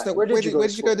 I just want yeah. to know, Where did you go where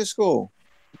to did you go school? to school?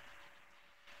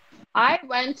 I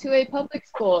went to a public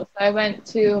school. So I went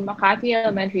to Makati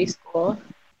Elementary School,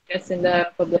 just in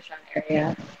the Poblacion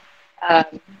area.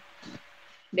 Um,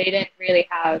 they didn't really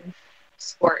have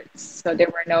sports, so there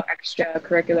were no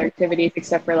extracurricular activities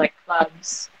except for like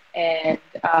clubs. And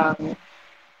I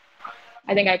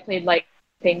think I played like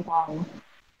ping pong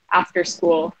after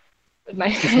school with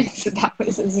my friends. That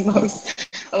was the most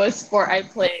of a sport I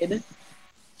played.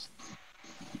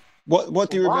 What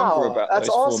do you remember Wow, about that's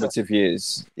those awesome. formative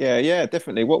years? Yeah,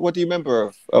 definitely. What do you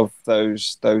remember of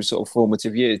those sort of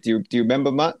formative years? Do you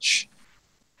remember much?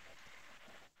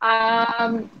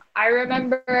 I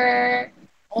remember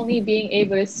only being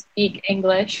able to speak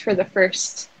English for the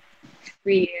first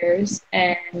 3 years,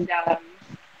 and I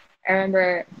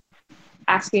remember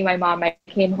asking my mom. I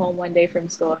came home one day from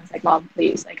school. I was like, "Mom,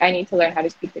 please, like, I need to learn how to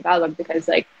speak Tagalog because,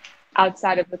 like,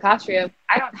 outside of the classroom,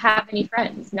 I don't have any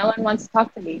friends. No one wants to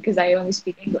talk to me because I only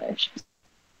speak English.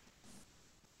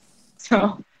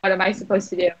 So what am I supposed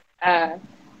to do?"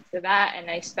 So that, and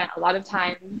I spent a lot of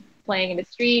time playing in the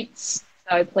streets.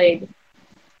 So I'd play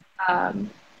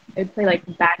like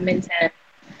badminton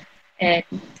and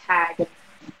tag and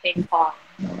ping pong,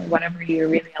 or whatever you're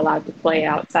really allowed to play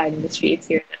outside in the streets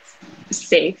here that's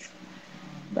safe.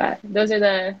 But those are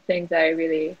the things that I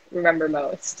really remember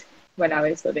most when I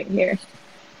was living here.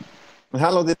 And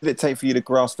how long did it take for you to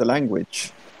grasp the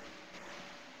language?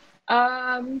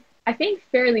 I think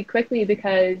fairly quickly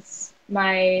because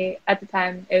at the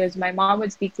time it was my mom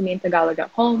would speak to me in Tagalog at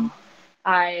home.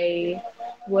 I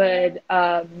would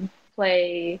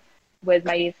play with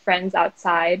my friends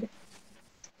outside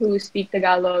who speak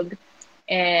Tagalog,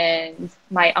 and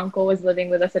my uncle was living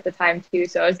with us at the time too.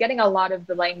 So I was getting a lot of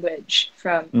the language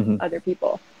from other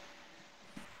people.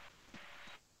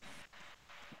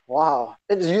 Wow.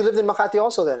 And you lived in Makati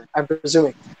also then, I'm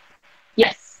presuming?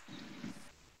 Yes.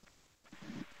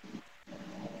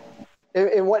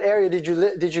 In what area did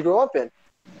you grow up in?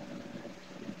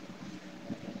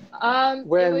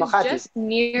 Where it in was Makati? just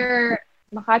near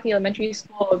Makati Elementary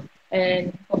School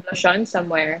in Poblacion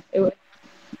somewhere. It's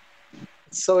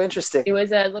so interesting. It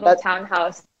was a little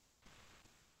townhouse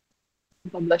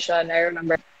in Poblacion, I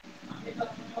remember.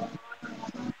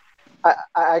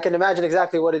 I can imagine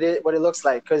exactly what it looks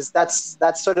like, because that's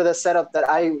sort of the setup that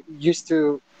I used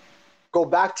to go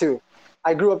back to.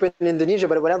 I grew up in Indonesia,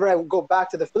 but whenever I go back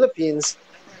to the Philippines,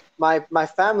 my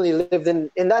family lived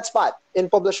in that spot in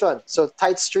Poblacion. So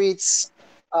tight streets,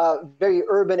 very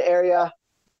urban area,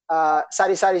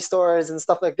 sari-sari stores and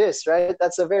stuff like this, right?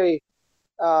 That's a very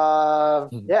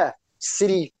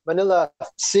Manila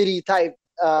city type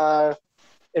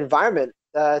environment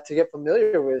to get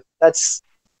familiar with. That's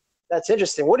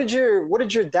interesting. What did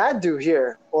your dad do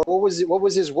here, or what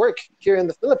was his work here in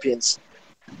the Philippines?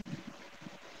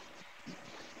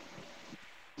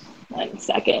 1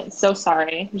 second. So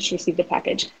sorry. Just received a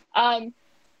package.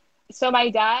 So my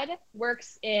dad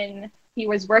he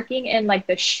was working in like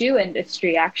the shoe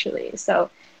industry actually. So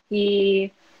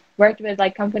he worked with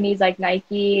like companies like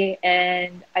Nike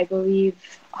and I believe,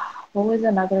 what was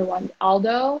another one?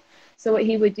 Aldo. So what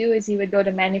he would do is he would go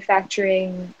to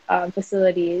manufacturing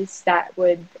facilities that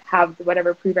would have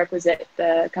whatever prerequisite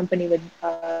the company would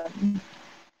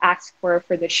ask for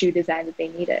the shoe design that they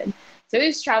needed. So he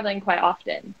was traveling quite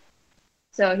often.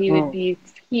 So he would be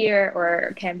here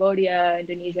or Cambodia,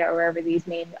 Indonesia, or wherever these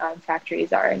main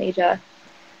factories are in Asia.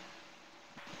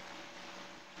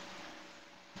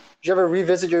 Did you ever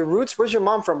revisit your roots? Where's your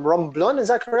mom from? Romblon, is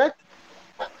that correct?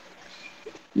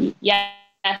 Yeah,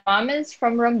 mom is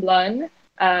from Romblon.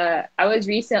 I was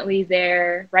recently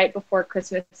there right before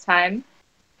Christmas time.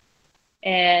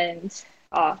 And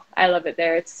I love it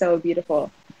there. It's so beautiful.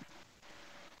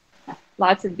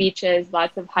 Lots of beaches,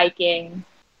 lots of hiking.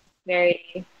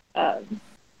 Very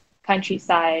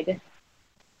countryside,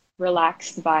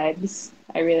 relaxed vibes.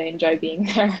 I really enjoy being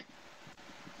there.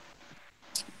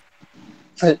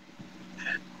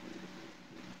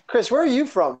 Chris, where are you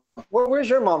from? Where's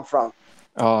your mom from?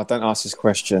 Oh, don't ask this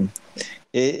question.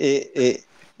 It's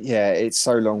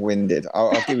so long-winded.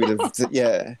 I'll give you the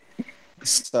yeah.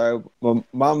 So my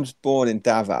mum's born in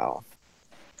Davao,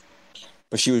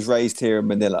 but she was raised here in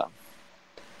Manila.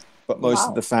 But most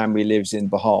of the family lives in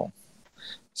Bohol.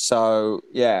 So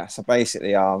yeah, so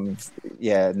basically,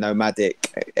 yeah,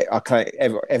 nomadic.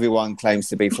 Everyone claims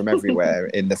to be from everywhere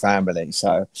in the family.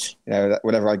 So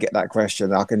whenever I get that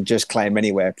question, I can just claim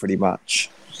anywhere pretty much.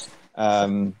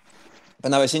 But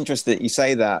no, it's interesting that you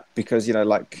say that because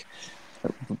like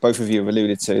both of you have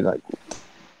alluded to, like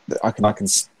I can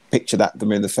picture that. I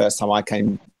mean, the first time I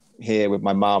came here with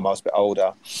my mum, I was a bit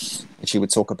older, and she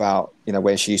would talk about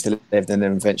where she used to live, and then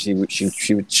eventually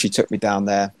she took me down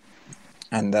there,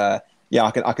 and yeah,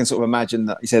 I can sort of imagine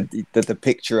that. You said the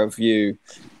picture of you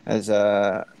as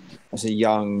a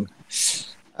young,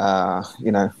 how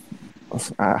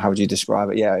would you describe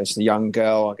it? Yeah, it's a young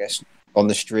girl, I guess, on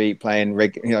the street playing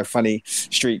funny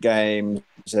street games.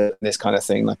 This kind of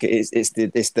thing, like it's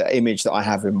the image that I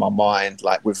have in my mind,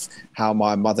 like with how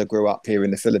my mother grew up here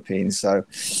in the Philippines. So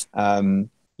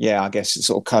yeah, I guess it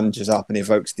sort of conjures up and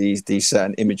evokes these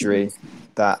certain imagery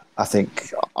that I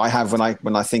think I have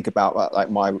when I think about like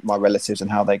my relatives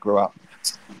and how they grew up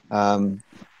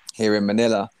here in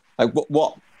Manila. Like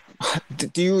what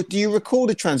do you recall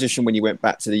the transition when you went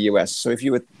back to the US? So if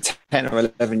you were 10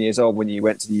 or 11 years old when you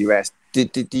went to the US,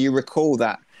 do you recall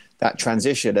that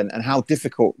transition, and how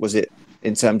difficult was it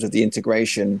in terms of the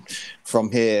integration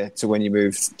from here to when you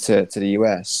moved to the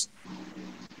US?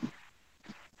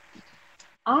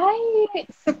 I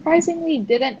surprisingly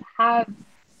didn't have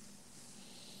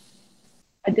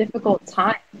a difficult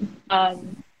time.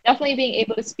 Definitely being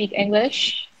able to speak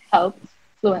English helped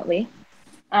fluently.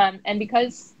 And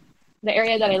because the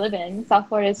area that I live in, South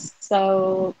Florida, is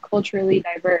so culturally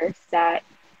diverse that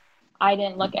I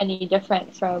didn't look any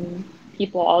different from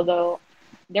people, although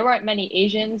there weren't many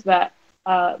Asians, but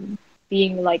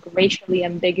being like racially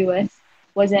ambiguous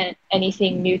wasn't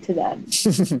anything new to them.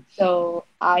 So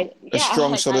a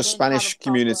strong sort of Spanish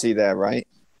community there, right?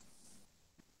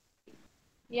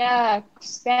 Yeah,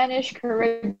 Spanish,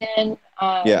 Caribbean.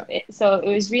 Yeah. So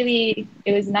it was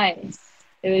nice.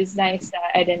 It was nice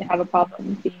that I didn't have a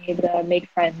problem being able to make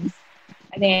friends.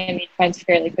 I think I made friends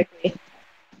fairly quickly,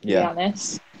 to be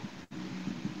honest.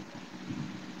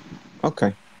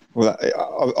 Okay. Well,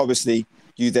 obviously,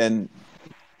 you then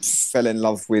fell in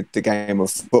love with the game of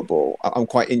football. I'm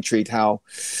quite intrigued how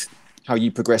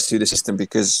you progressed through the system,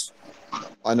 because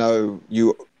I know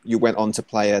you went on to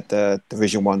play at the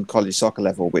Division 1 college soccer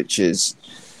level, which is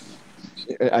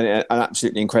an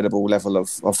absolutely incredible level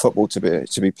of football to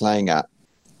be playing at.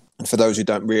 And for those who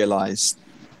don't realise,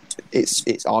 it's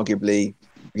arguably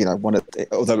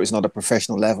although it's not a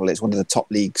professional level, it's one of the top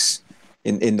leagues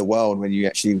in the world when you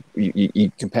actually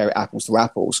you compare it apples to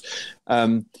apples.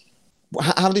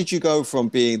 How did you go from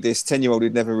being this 10-year-old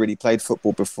who'd never really played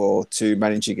football before to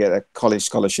managing to get a college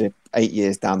scholarship 8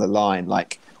 years down the line?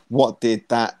 Like, what did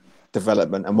that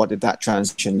development and what did that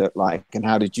transition look like? And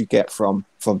how did you get from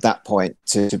that point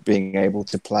to being able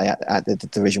to play at the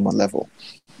Division 1 level?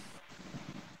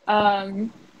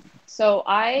 So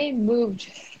I moved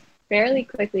fairly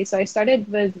quickly. So I started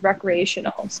with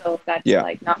recreational. So that's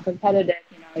like not competitive,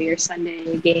 your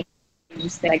Sunday games,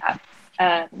 things like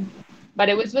that. But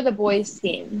it was with a boys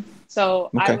team. So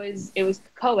it was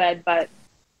co-ed, but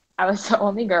I was the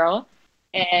only girl.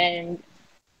 And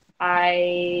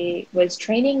I was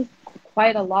training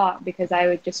quite a lot because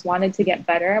I just wanted to get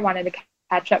better. I wanted to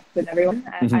catch up with everyone.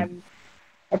 Mm-hmm. I'm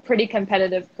a pretty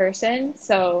competitive person.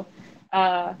 So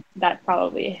that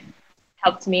probably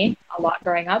helped me a lot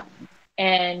growing up.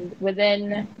 And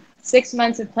within 6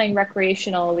 months of playing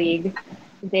recreational league,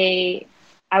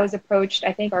 I was approached,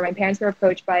 I think, or my parents were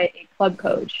approached by a club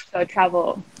coach. So a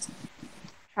travel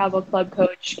club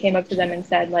coach came up to them and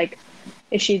said, like,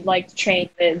 if she'd like to train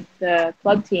with the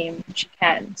club team, she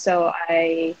can. So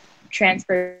I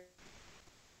transferred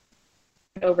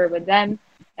over with them.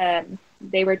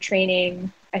 They were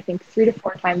training, I think, 3 to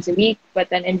 4 times a week, but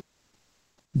then in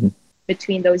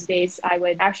between those days, I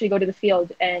would actually go to the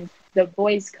field, and the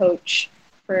boys coach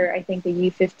for, I think, the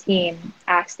U15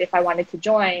 asked if I wanted to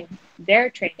join their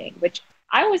training, which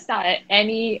I was not at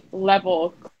any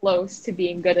level close to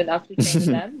being good enough to train with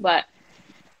them, but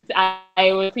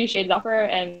I would appreciate the offer,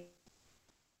 and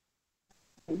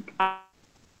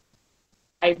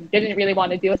I didn't really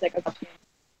want to do it. Like,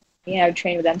 I would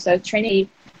train with them. So training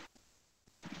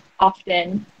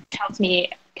often helped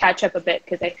me catch up a bit,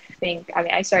 because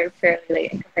I started fairly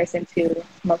late in comparison to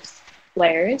most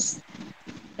players,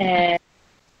 and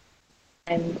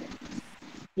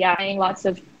yeah, playing lots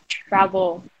of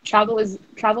travel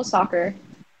soccer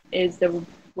is the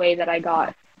way that I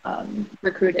got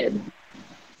recruited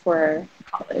for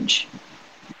college.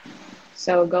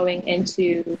 So going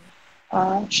into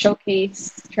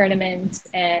showcase tournaments,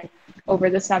 and over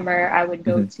the summer I would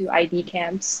go to ID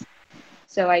camps.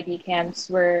 So ID camps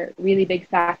were a really big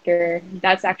factor.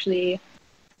 That's actually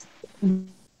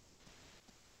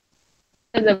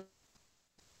the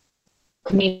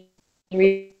main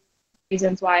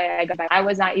reasons why I got back. I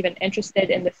was not even interested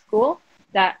in the school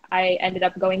that I ended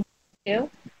up going to.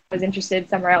 I was interested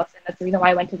somewhere else, and that's the reason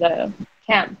why I went to the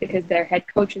camp, because their head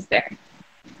coach is there.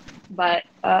 But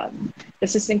the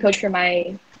assistant coach for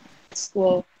my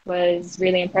school was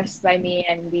really impressed by me,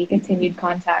 and we continued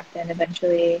contact, and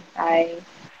eventually I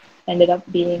ended up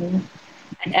being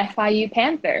an FIU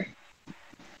Panther.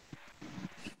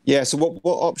 Yeah, so what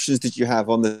options did you have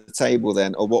on the table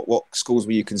then, or what schools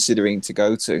were you considering to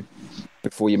go to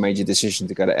before you made your decision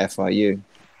to go to FIU?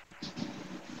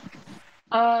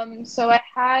 So I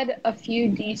had a few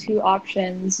D2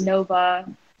 options: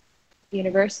 Nova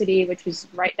University, which was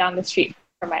right down the street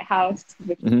from my house,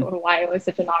 which is why it was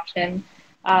such an option.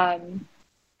 I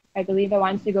believe I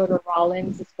wanted to go to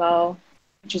Rollins as well,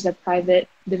 which is a private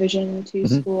Division II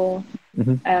school.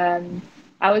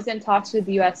 I was in talks with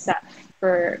USF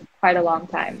for quite a long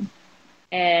time,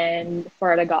 and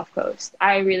Florida Gulf Coast.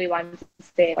 I really wanted to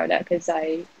stay in Florida because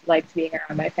I liked being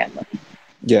around my family.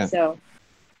 Yeah. So,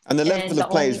 and the level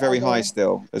of play is very high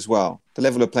still as well. The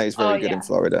level of play is very good in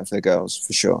Florida for the girls,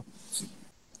 for sure.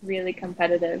 Really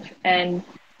competitive. And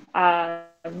I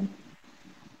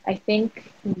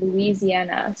think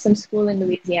Louisiana, some school in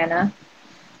Louisiana,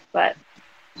 but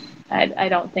I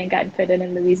don't think I'd fit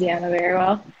in Louisiana very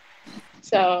well.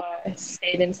 So I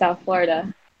stayed in South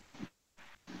Florida.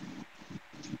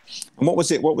 And what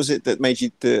was it that made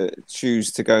you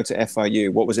choose to go to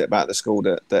FIU? What was it about the school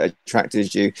that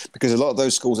attracted you? Because a lot of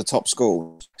those schools are top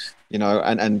schools,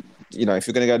 and if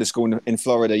you're going to go to school in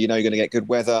Florida, you're going to get good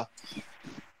weather.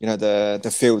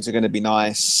 The fields are going to be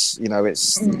nice.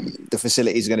 It's the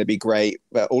facilities are going to be great.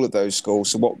 But all of those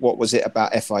schools. So what was it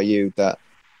about FIU that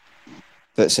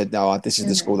said, no, this is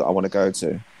the school that I want to go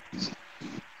to?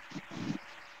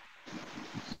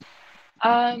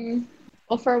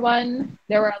 Well, for one,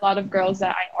 there were a lot of girls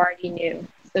that I already knew.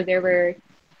 So there were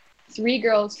 3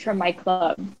 girls from my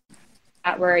club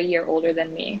that were a year older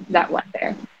than me that went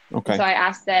there. Okay. So I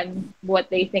asked them what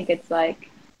they think it's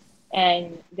like,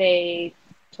 and they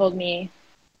told me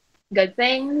good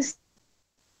things.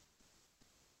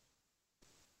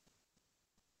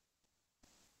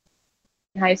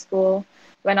 In high school,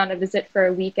 went on a visit for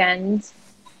a weekend,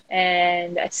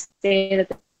 and I stayed at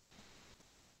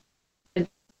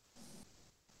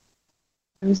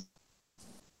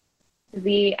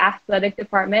the athletic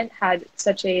department had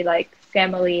such a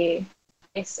family,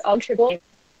 nice, ultra vibe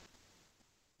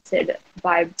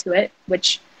to it,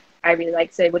 which I really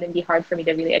liked. So it wouldn't be hard for me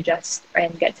to really adjust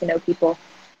and get to know people.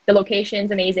 The location's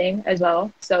amazing as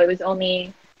well. So it was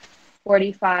only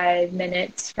 45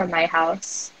 minutes from my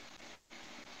house,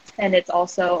 and it's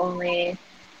also only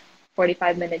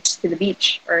 45 minutes to the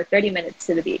beach, or 30 minutes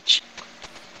to the beach.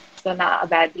 So not a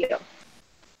bad deal.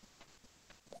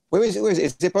 Where is it?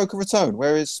 Is it Boca Raton?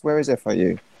 Where is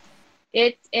FIU?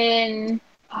 It's in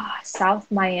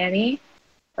South Miami,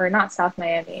 or not South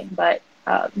Miami, but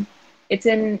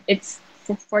it's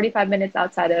 45 minutes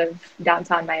outside of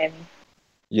downtown Miami.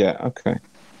 Yeah. Okay.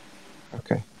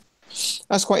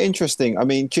 That's quite interesting. I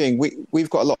mean, Jing, we've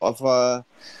got a lot of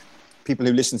people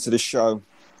who listen to the show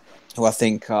who I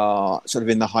think are sort of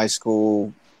in the high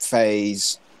school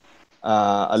phase.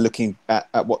 Are looking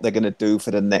at what they're going to do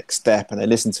for the next step, and they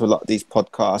listen to a lot of these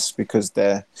podcasts because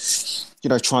they're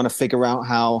trying to figure out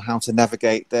how to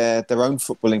navigate their own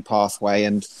footballing pathway.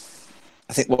 And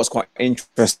I think what's quite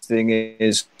interesting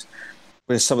is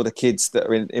with some of the kids that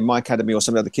are in my academy, or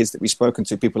some of the kids that we've spoken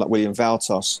to, people like William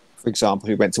Valtos, for example,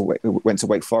 who went to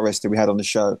Wake Forest, who we had on the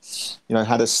show,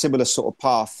 had a similar sort of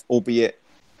path, albeit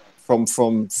from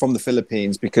the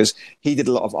Philippines, because he did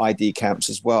a lot of ID camps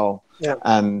as well. Yeah.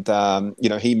 And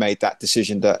he made that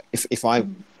decision that if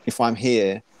I'm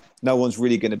here, no one's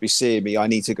really going to be seeing me. I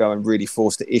need to go and really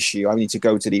force the issue. I need to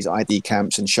go to these ID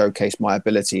camps and showcase my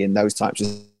ability in those types of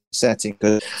settings.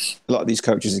 Because a lot of these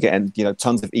coaches are getting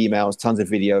tons of emails, tons of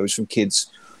videos from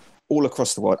kids all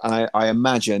across the world. And I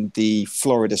imagine the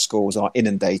Florida schools are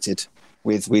inundated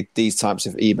with these types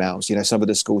of emails. Some of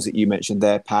the schools that you mentioned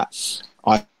there, Pat,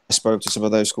 I spoke to some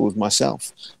of those schools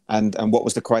myself. And what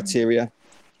was the criteria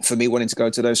for me wanting to go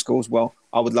to those schools? Well,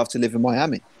 I would love to live in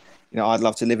Miami. I'd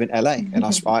love to live in LA. And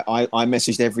I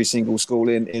messaged every single school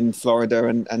in Florida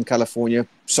and California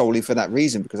solely for that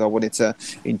reason, because I wanted to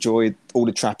enjoy all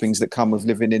the trappings that come with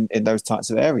living in those types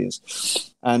of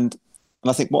areas. And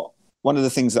I think one of the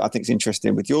things that I think is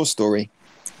interesting with your story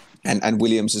and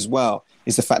Williams as well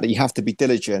is the fact that you have to be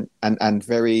diligent and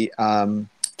very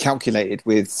calculated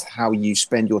with how you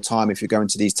spend your time if you're going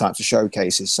to these types of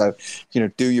showcases. So,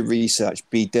 do your research,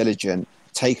 be diligent,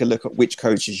 take a look at which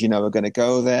coaches are going to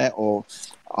go there, or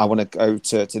I want to go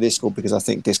to this school because I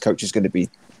think this coach is going to be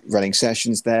running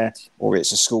sessions there, or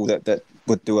it's a school that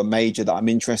would do a major that I'm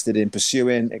interested in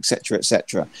pursuing, etc.,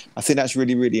 etc. I think that's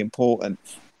really, really important.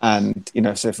 And,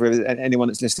 so for anyone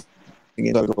that's listening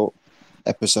in local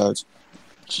episodes,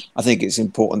 I think it's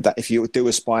important that if you do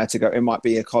aspire to go, it might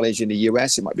be a college in the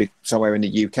US, it might be somewhere in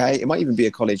the UK, it might even be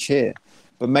a college here,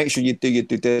 but make sure you do your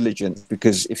due diligence,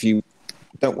 because if you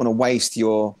don't want to waste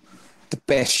the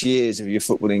best years of your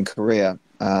footballing career,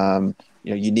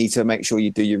 you need to make sure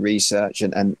you do your research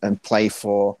and play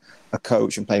for a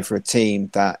coach and play for a team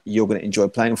that you're going to enjoy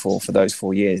playing for those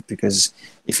 4 years. Because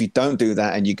if you don't do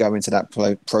that and you go into that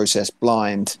process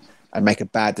blind and make a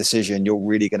bad decision, you're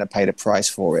really going to pay the price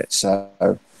for it. So,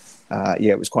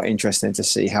 it was quite interesting to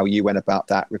see how you went about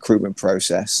that recruitment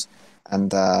process,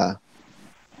 and how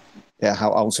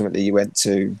ultimately you went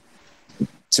to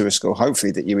a school,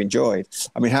 hopefully, that you enjoyed.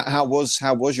 I mean, how was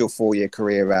your 4-year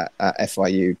career at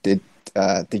FIU?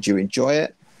 Did you enjoy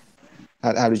it?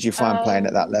 How did you find playing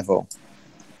at that level?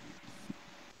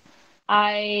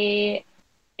 I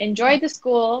enjoyed the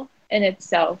school in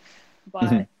itself,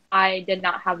 but I did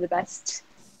not have the best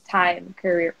time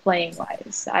career playing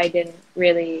wise. I didn't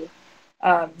really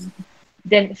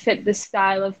didn't fit the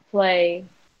style of play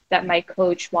that my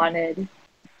coach wanted,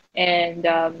 and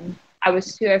I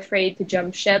was too afraid to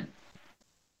jump ship.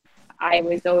 I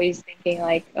was always thinking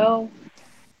like,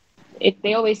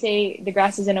 they always say the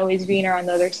grass isn't always greener on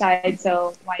the other side,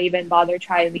 so why even bother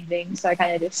try leaving? So I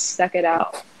kind of just stuck it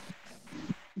out.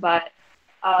 But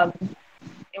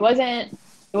it wasn't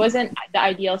the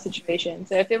ideal situation.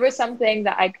 So if there was something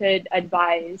that I could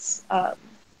advise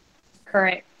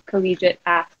current collegiate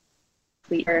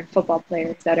athletes or football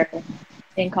players that are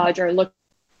in college or looking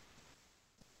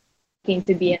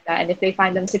to be in that, and if they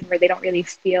find themselves where they don't really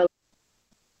feel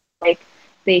like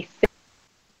they fit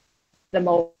the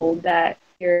mold that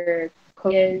your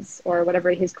coach is, or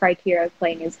whatever his criteria of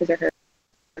playing is, his or her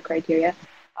criteria,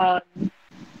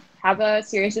 have a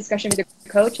serious discussion with your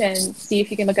coach and see if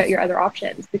you can look at your other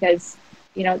options, because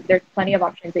there's plenty of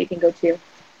options that you can go to,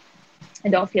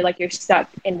 and don't feel like you're stuck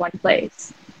in one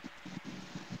place.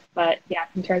 But yeah,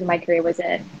 in terms of my career,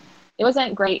 it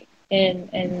wasn't great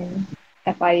in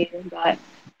FIU, but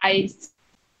I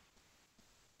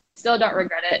still don't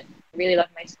regret it. I really love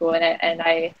my school in it, and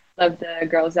I love the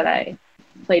girls that I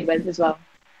played with as well.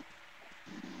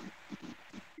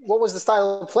 What was the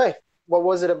style of play? What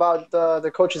was it about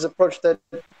the coach's approach that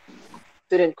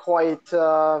didn't quite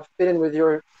fit in with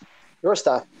your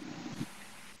style?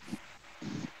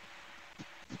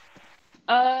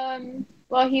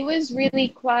 Well, he was really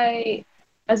quite,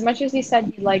 as much as he said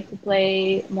he liked to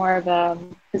play more of a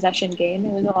possession game,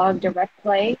 it was a lot of direct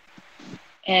play.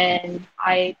 And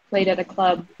I played at a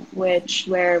club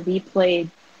where we played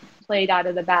out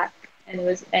of the back,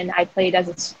 and I played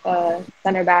as a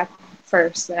center back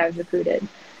first when I was recruited,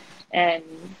 and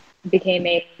became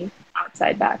a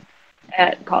outside back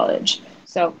at college.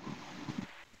 So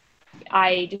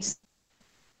I just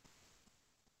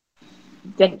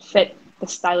didn't fit the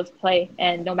style of play,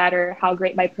 and no matter how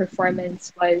great my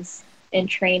performance was in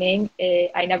training,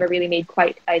 I never really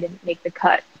I didn't make the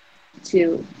cut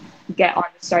to get on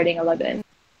the starting 11.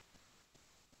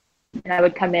 And I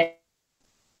would come in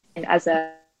as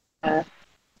a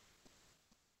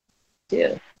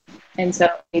two. And so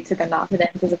it took a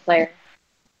confidence as a player.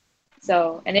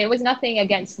 So, and it was nothing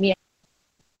against me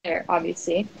there,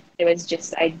 obviously. It was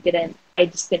just I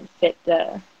just didn't fit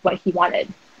what he wanted.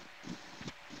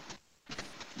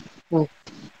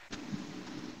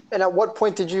 And at what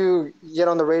point did you get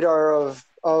on the radar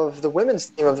of the women's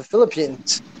team of the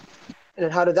Philippines?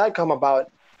 And how did that come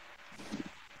about?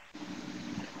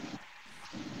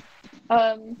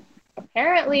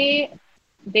 Apparently,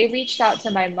 they reached out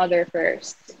to my mother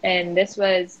first, and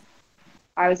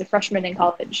I was a freshman in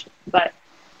college, but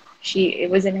it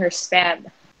was in her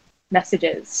spam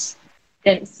messages,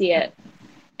 didn't see it,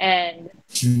 and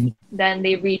then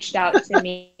they reached out to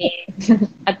me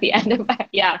at the end of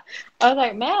I was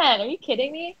like, man, are you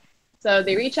kidding me? So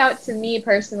they reached out to me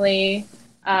personally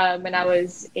when I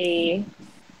was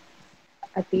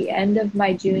at the end of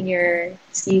my junior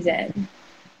season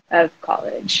of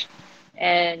college,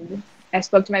 and I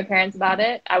spoke to my parents about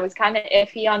it. I was kind of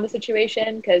iffy on the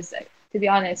situation because, to be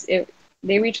honest,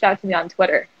 they reached out to me on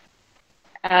Twitter,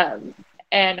 and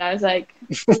I was like,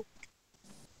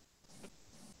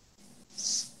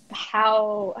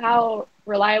 how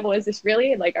reliable is this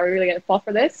really? Like, are we really going to fall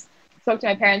for this? Spoke to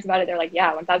my parents about it. They're like,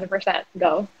 yeah, 1000%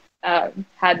 go.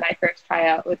 had my first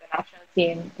tryout with the national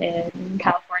team in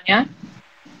California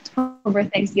over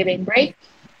Thanksgiving break.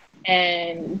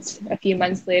 And a few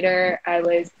months later, I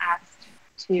was asked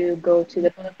to go to the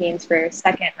Philippines for a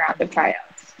second round of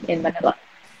tryouts in Manila.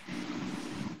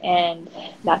 And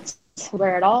that's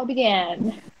where it all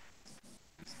began.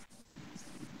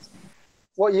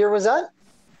 What year was that?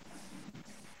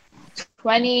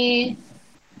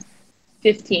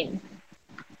 2015.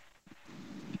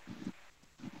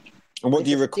 And what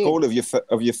do you recall of your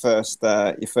first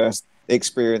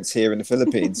experience here in the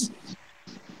Philippines?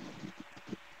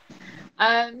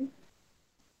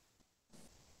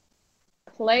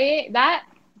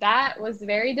 That was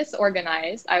very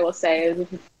disorganized, I will say. It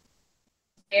was a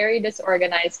very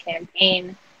disorganized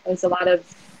campaign. There was a lot of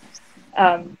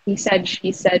he said,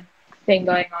 she said thing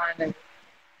going on, and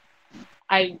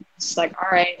I just like, all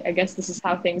right, I guess this is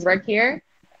how things work here.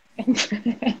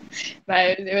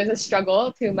 But it was a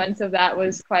struggle. 2 months of that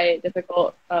was quite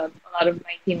difficult. A lot of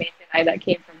my teammates and I that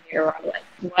came from here were like,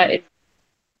 what is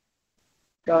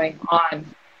going on?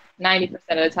 90%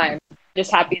 of the time, just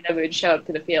happy that we would show up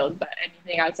to the field, but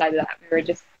anything outside of that, we were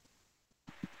just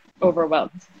overwhelmed.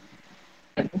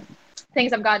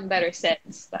 Things have gotten better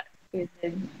since, but it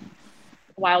was a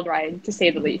wild ride, to say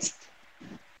the least.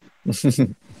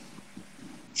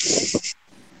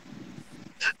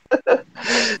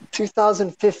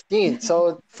 2015.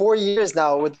 So 4 years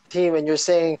now with the team, and you're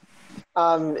saying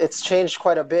it's changed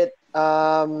quite a bit.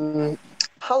 How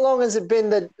long has it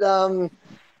been that the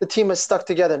team has stuck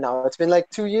together now? It's been like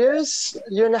 2 years,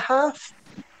 year and a half,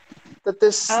 that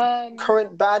this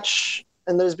current batch,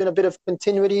 and there's been a bit of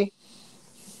continuity.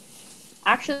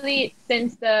 Actually,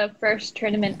 since the first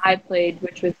tournament I played,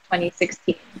 which was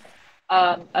 2016,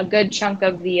 a good chunk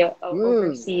of the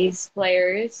overseas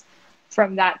players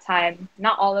from that time,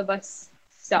 not all of us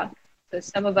stuck. So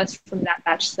some of us from that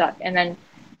batch stuck. And then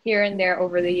here and there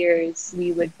over the years,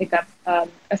 we would pick up a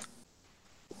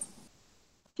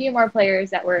few more players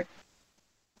that were,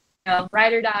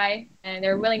 ride or die, and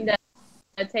they're willing to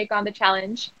take on the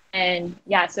challenge. And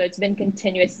yeah, so it's been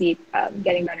continuously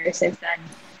getting better since then.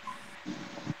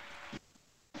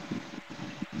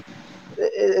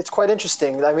 It's quite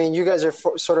interesting. I mean, you guys are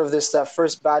sort of this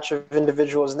first batch of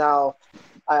individuals now.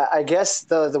 I guess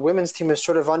the women's team is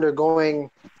sort of undergoing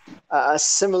a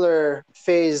similar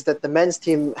phase that the men's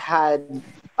team had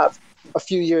a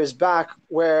few years back,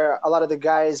 where a lot of the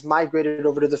guys migrated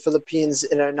over to the Philippines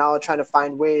and are now trying to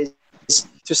find ways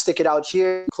to stick it out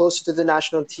here closer to the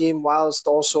national team, whilst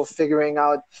also figuring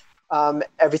out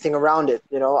everything around it,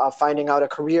 finding out a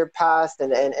career path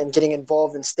and getting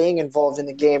involved and staying involved in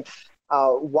the game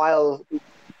while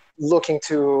looking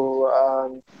to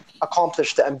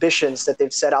accomplish the ambitions that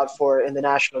they've set out for in the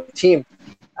national team.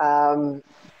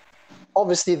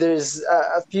 Obviously, there's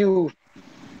a few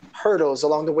hurdles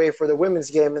along the way for the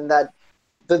women's game, in that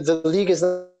the league is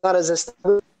not as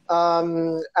established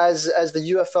as the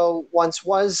UFL once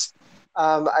was.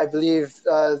 I believe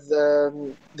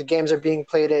the games are being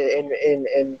played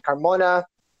in Carmona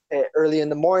early in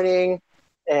the morning,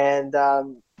 and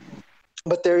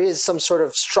but there is some sort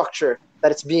of structure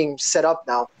that it's being set up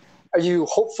now. Are you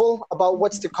hopeful about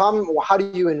what's to come? How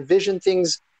do you envision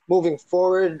things moving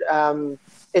forward? And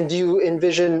do you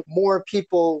envision more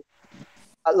people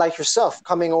like yourself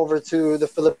coming over to the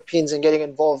Philippines and getting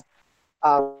involved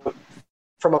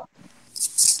from a...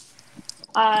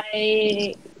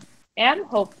 I am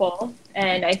hopeful,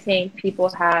 and I think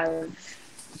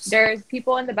there's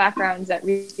people in the backgrounds that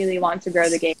really want to grow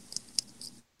the game,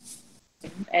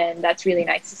 and that's really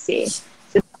nice to see.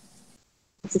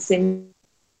 To see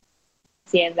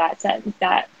in that sense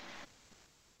that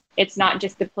it's not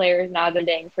just the players now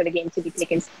they're for the game to be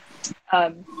taken.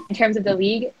 In terms of the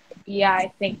league, yeah,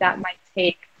 I think that might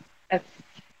take a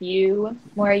few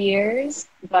more years,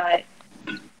 but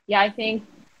yeah, I think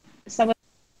some of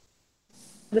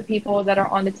the people that are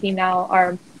on the team now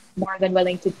are more than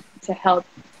willing to help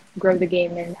grow the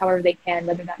game in however they can,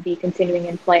 whether that be continuing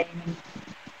and playing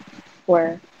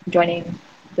or joining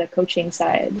the coaching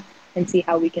side, and see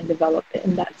how we can develop it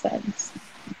in that sense.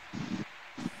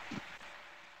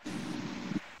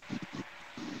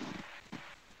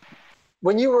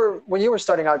 When you were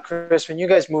starting out, Chris, when you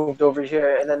guys moved over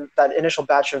here, and then that initial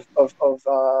batch of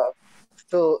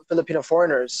Filipino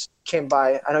foreigners came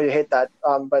by, I know you hate that,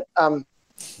 but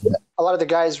a lot of the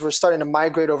guys were starting to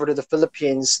migrate over to the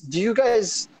Philippines. Do you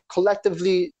guys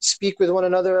collectively speak with one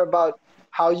another about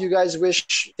how you guys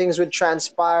wish things would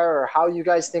transpire, or how you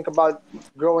guys think about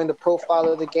growing the profile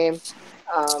of the game?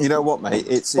 You know what, mate?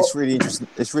 It's really interesting.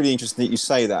 It's really interesting that you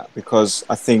say that, because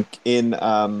I think in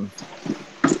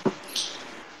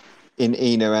in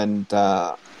Ina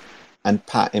and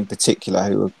Pat in particular,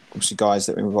 who are obviously guys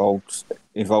that are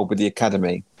involved with the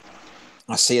academy,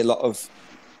 I see a lot of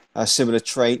similar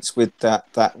traits with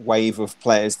that wave of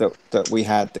players that we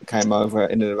had that came over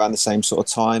in and around the same sort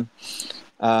of time.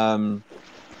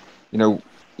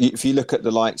 If you look at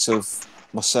the likes of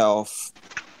myself,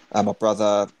 my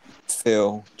brother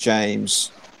Phil,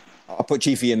 James, I put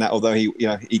Chiefy in that, although he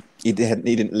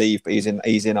didn't leave, but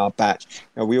he's in our batch.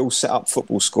 We all set up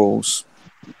football schools.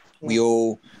 We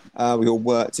all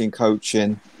worked in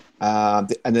coaching. And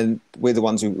then we're the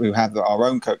ones who have our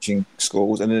own coaching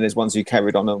schools, and then there's ones who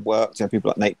carried on and worked. People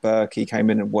like Nate Burke, he came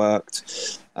in and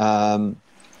worked. So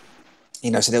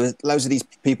there was loads of these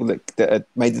people that had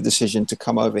made the decision to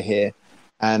come over here,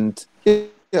 and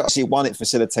obviously, one, it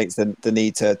facilitates the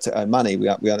need to earn money. We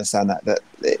understand that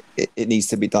it needs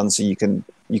to be done so you can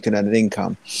earn an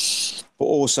income, but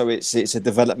also it's a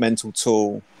developmental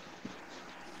tool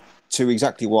to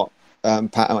exactly what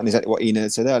Pat and exactly what Ina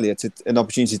said earlier, to an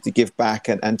opportunity to give back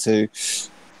and to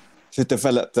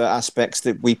develop the aspects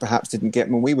that we perhaps didn't get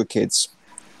when we were kids,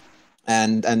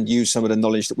 and use some of the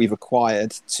knowledge that we've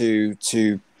acquired to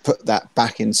put that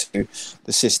back into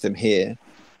the system here,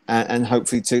 and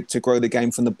hopefully to grow the game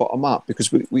from the bottom up,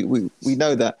 because we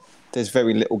know that there's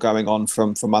very little going on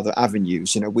from other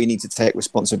avenues. We need to take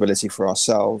responsibility for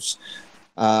ourselves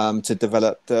to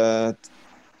develop the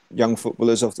young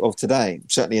footballers of today,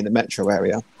 certainly in the metro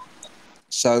area.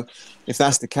 So if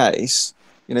that's the case,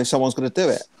 someone's got to do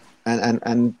it,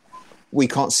 and we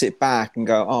can't sit back and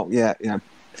go, oh yeah,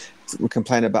 we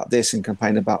complain about this and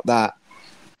complain about that,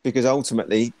 because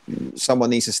ultimately someone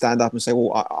needs to stand up and say,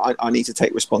 well, I need to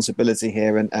take responsibility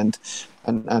here and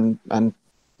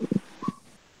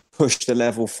push the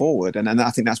level forward, and I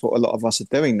think that's what a lot of us are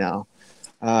doing now.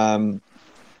 And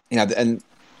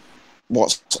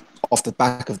what's off the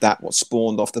back of that, what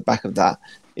spawned off the back of that,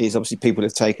 is obviously people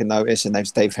have taken notice, and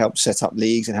they've helped set up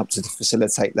leagues and helped to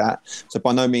facilitate that. So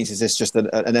by no means is this just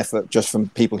an effort just from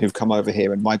people who've come over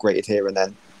here and migrated here and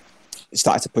then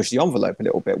started to push the envelope a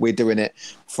little bit. We're doing it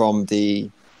from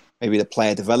maybe the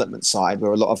player development side,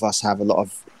 where a lot of us have a lot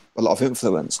of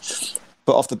influence.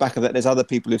 But off the back of that, there's other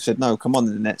people who've said, no, come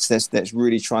on, let's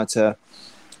really try to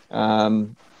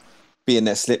be in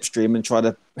their slipstream and try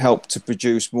to help to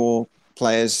produce more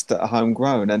players that are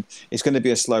homegrown. And it's going to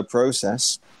be a slow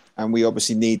process, and we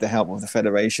obviously need the help of the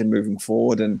federation moving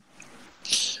forward. And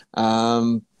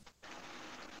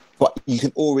but you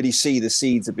can already see the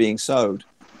seeds are being sowed,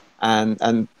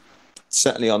 and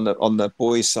certainly on the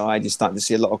boys' side, you're starting to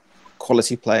see a lot of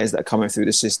quality players that are coming through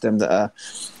the system that are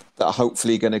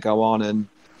hopefully going to go on and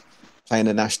play in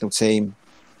the national team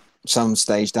some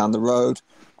stage down the road.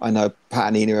 I know Pat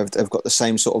and Ina have got the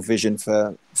same sort of vision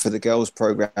for the girls'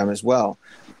 program as well.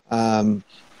 But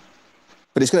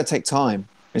it's going to take time.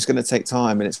 It's going to take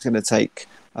time, and it's going to take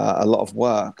a lot of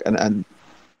work. And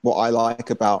what I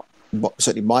like about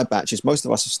certainly my batch is most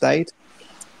of us have stayed.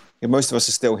 Most of us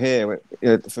are still here.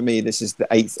 For me, this is the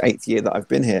eighth year that I've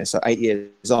been here. So 8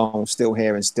 years on, I'm still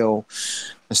here and still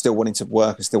wanting to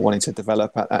work and still wanting to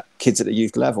develop at kids at the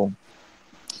youth level.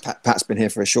 Pat's been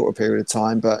here for a shorter period of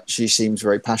time, but she seems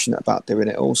very passionate about doing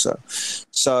it also.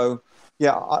 So,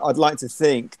 yeah, I'd like to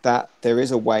think that there is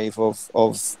a wave of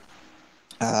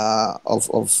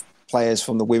players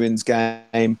from the women's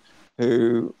game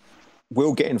who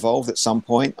will get involved at some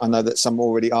point. I know that some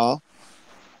already are.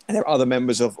 And there are other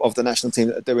members of the national team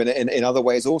that are doing it in other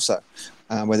ways also,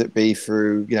 whether it be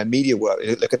through media work.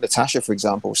 Look at Natasha, for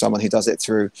example, someone who does it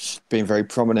through being very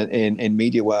prominent in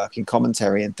media work, in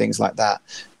commentary and things like that,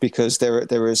 because there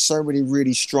are so many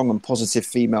really strong and positive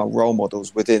female role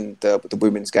models within the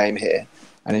women's game here.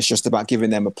 And it's just about giving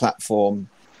them a platform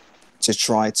to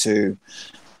try to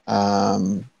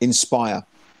inspire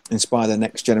the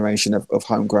next generation of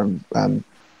homegrown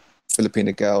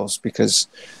Filipina girls, because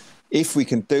if we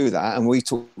can do that, and we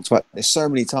talked about this so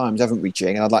many times, haven't we,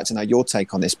 Jing? And I'd like to know your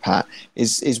take on this, Pat,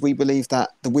 is we believe that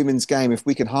the women's game, if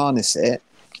we can harness it,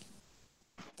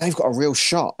 they've got a real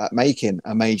shot at making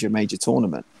a major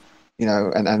tournament.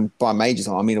 And by major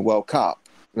time, I mean a World Cup.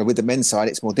 With the men's side,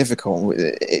 it's more difficult.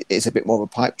 It's a bit more of a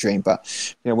pipe dream.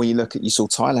 But, when you saw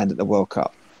Thailand at the World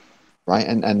Cup, right?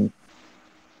 And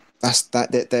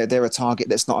they're a target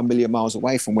that's not a million miles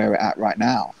away from where we're at right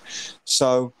now.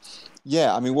 So,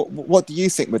 yeah, I mean, what do you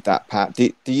think with that, Pat?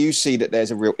 Do you see that there's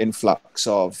a real influx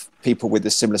of people with a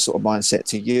similar sort of mindset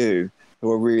to you,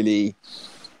 who are really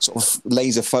sort of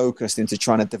laser focused into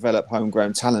trying to develop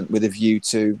homegrown talent with a view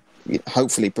to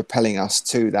hopefully propelling us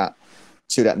to that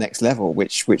next level,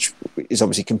 which is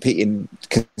obviously competing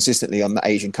consistently on the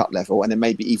Asian Cup level, and then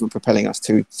maybe even propelling us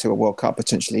to a World Cup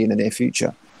potentially in the near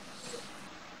future?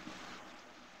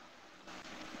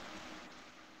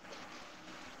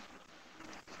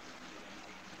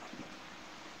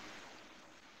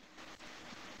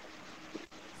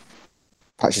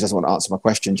 Pat, she doesn't want to answer my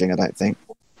question, Jing, I don't think.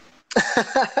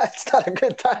 It's not a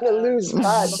good time to lose Pat.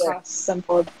 Come across some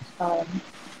people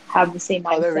have the same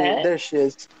mindset. There she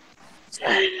is.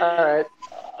 All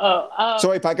right.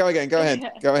 Sorry, Pat, go again. Go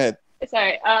ahead. Go ahead.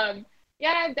 Sorry.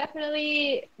 Yeah, I've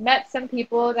definitely met some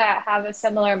people that have a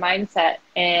similar mindset,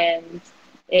 and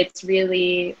it's been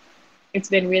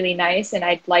really nice. And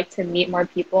I'd like to meet more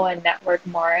people and network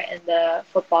more in the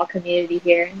football community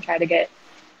here, and try to get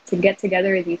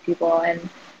together with these people and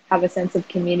have a sense of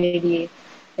community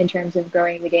in terms of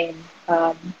growing the game.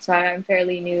 So I'm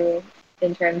fairly new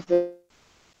in terms of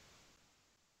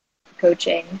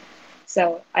coaching.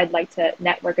 So I'd like to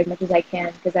network as much as I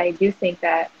can, because I do think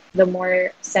that the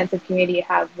more sense of community you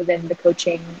have within the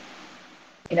coaching,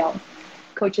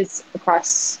 coaches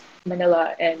across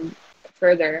Manila and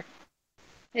further,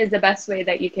 is the best way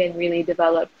that you can really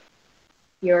develop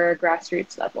your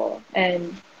grassroots level,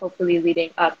 and hopefully leading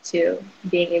up to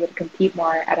being able to compete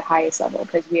more at a highest level,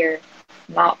 because we're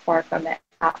not far from it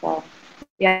at all.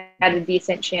 We had a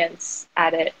decent chance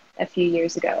at it a few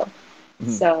years ago.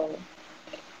 Mm-hmm. So,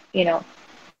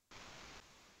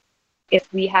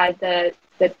 if we had the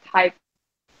type,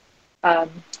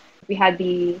 we had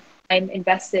the time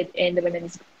invested in the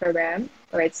women's program,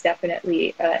 or it's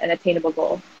definitely an attainable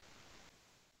goal.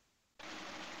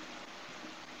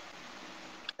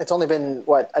 It's only been,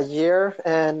 a year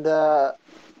and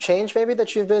change maybe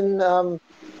that you've been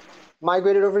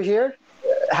migrated over here?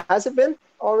 Has it been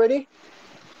already?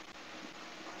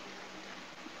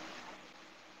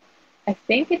 I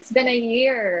think it's been a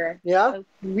year. Yeah?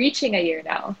 Reaching a year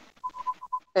now.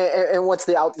 And what's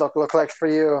the outlook look like for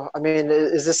you? I mean,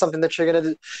 is this something that you're going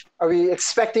to do? Are we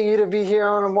expecting you to be here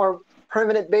on a more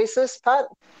permanent basis, Pat?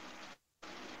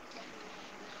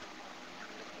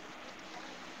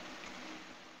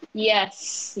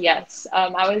 Yes.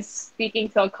 I was speaking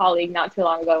to a colleague not too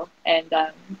long ago, and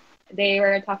they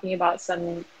were talking about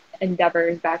some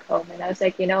endeavors back home, and I was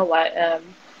like, you know what?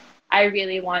 I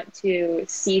really want to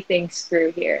see things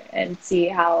through here and see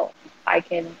how I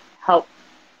can help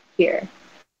here,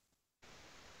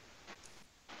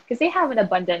 because they have an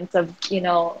abundance of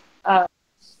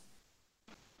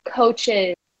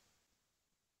coaches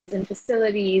and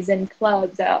facilities and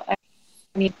clubs. I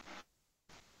mean,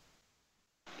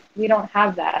 we don't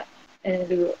have that, and it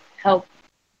will help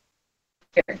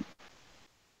here.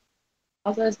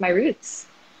 Also, it's my roots.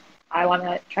 I want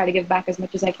to try to give back as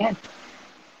much as I can.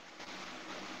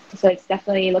 So it's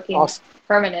definitely looking awesome.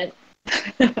 Permanent.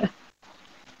 Well,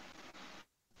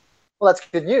 that's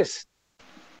good news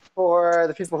for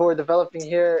the people who are developing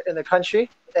here in the country,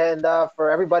 and for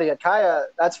everybody at Kaya,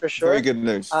 that's for sure. Very good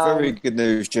news. Very good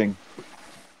news, Jing.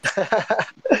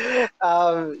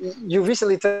 You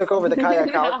recently took over the Kaya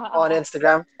account on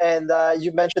Instagram, and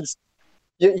you mentioned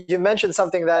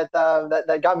something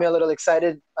that got me a little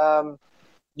excited.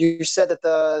 You said that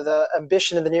the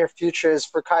ambition in the near future is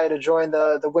for Kaya to join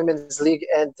the women's league,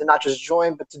 and to not just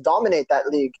join, but to dominate that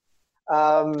league.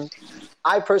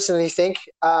 I personally think,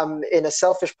 in a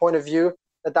selfish point of view,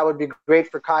 that would be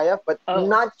great for Kaya, but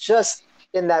not just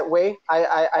in that way.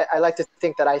 I like to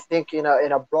think that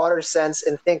in a broader sense,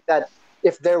 and think that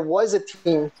if there was a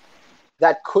team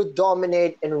that could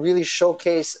dominate and really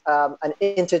showcase an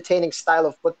entertaining style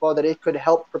of football, that it could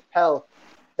help propel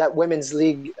that women's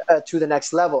league to the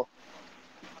next level.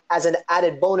 As an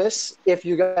added bonus, if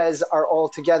you guys are all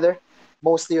together,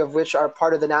 mostly of which are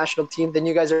part of the national team, then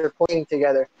you guys are playing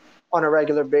together on a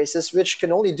regular basis, which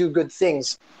can only do good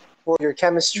things for your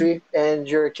chemistry and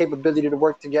your capability to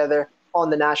work together on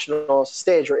the national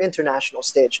stage or international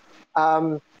stage.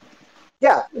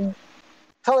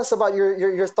 Tell us about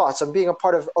your thoughts on being a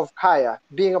part of Kaya,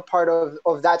 being a part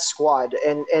of that squad,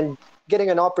 and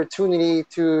getting an opportunity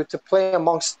to play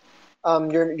amongst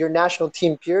your national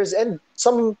team peers, and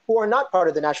some who are not part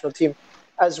of the national team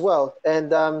as well,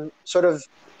 and sort of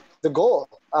the goal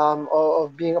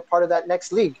of being a part of that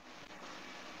next league.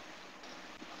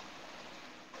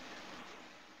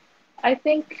 I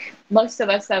think most of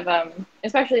us have,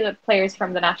 especially the players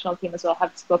from the national team as well,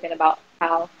 have spoken about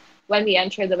how when we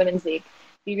enter the women's league,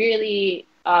 we really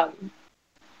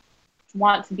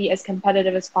want to be as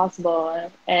competitive as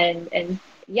possible. And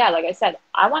yeah, like I said,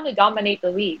 I want to dominate the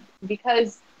league,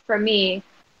 because for me,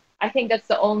 I think that's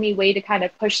the only way to kind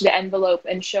of push the envelope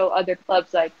and show other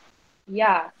clubs, like,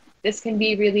 yeah, this can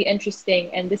be really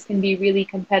interesting and this can be really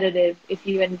competitive if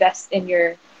you invest in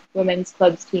your women's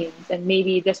clubs teams, and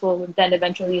maybe this will then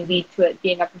eventually lead to it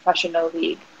being a professional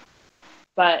league.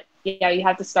 But yeah, you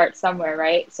have to start somewhere,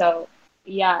 right? So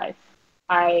yeah,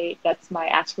 that's my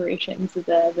aspirations with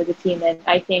the team, and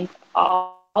I think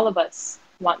all of us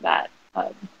want that.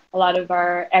 a lot of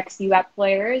our ex-UAP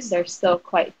players, they're still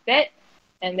quite fit,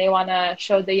 and they want to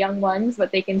show the young ones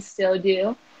what they can still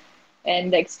do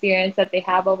and the experience that they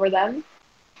have over them.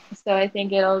 So I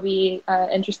think it'll be an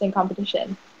interesting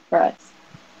competition for us.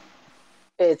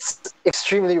 It's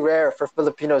extremely rare for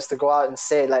Filipinos to go out and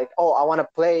say like, oh, I want to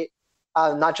play,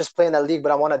 not just play in that league,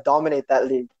 but I want to dominate that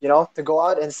league, to go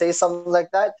out and say something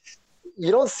like that.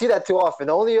 You don't see that too often.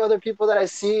 The only other people that I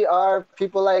see are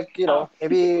people like,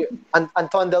 maybe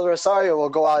Anton Del Rosario will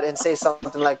go out and say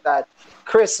something like that.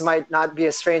 Chris might not be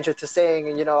a stranger to saying,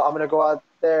 I'm going to go out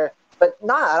there. But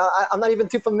I'm not even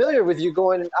too familiar with you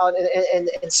going out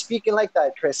and speaking like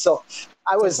that, Chris. So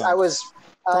I was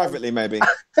privately, maybe.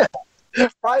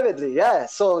 Privately, yeah.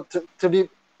 So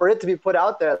for it to be put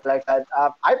out there like that,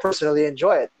 I personally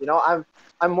enjoy it.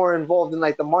 I'm more involved in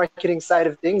like the marketing side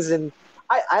of things, and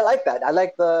I like that. I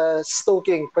like the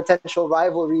stoking potential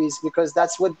rivalries because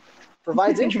that's what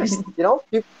provides interest.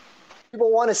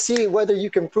 People want to see whether you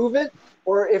can prove it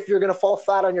or if you're going to fall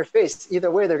flat on your face. Either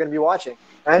way, they're going to be watching,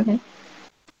 right? Mm-hmm.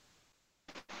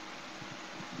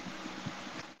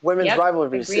 Women's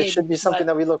rivalries. Agreed. It should be something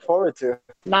that we look forward to.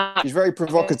 She's very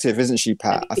provocative, isn't she,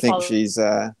 Pat? I think she's.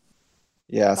 I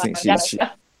think she's.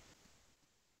 I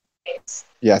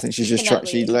think she's just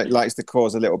she likes to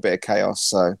cause a little bit of chaos.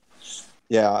 So,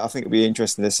 I think it'll be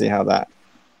interesting to see how that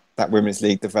women's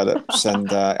league develops,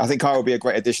 and I think Kai will be a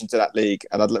great addition to that league,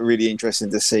 and I'd really interested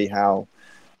to see how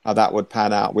that would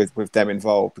pan out with them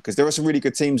involved, because there are some really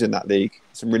good teams in that league,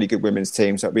 some really good women's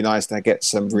teams. So it'd be nice to get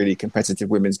some really competitive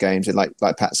women's games, and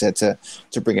like Pat said, to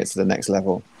bring it to the next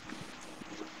level.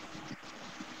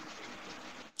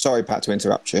 Sorry, Pat, to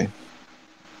interrupt you.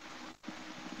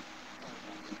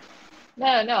 No,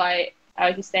 I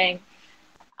was just saying,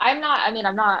 I'm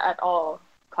not at all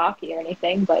cocky or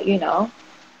anything, but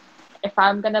if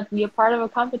I'm gonna be a part of a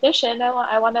competition,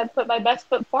 I want to put my best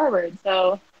foot forward.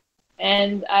 So.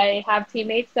 And I have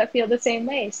teammates that feel the same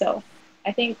way. So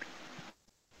I think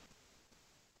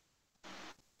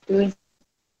it was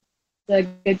a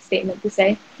good statement to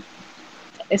say,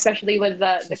 especially with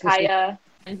the Kaya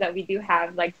that we do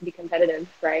have, like, to be competitive,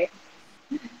 right?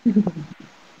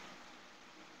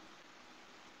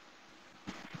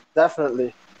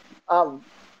 Definitely.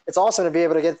 It's awesome to be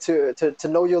able to get to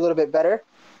know you a little bit better.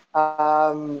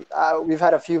 We've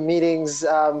had a few meetings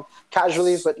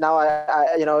casually, but now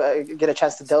I get a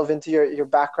chance to delve into your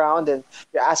background and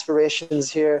your aspirations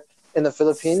here in the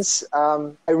Philippines.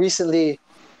 I recently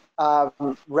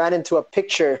ran into a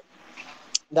picture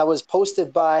that was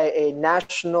posted by a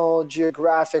National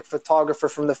Geographic photographer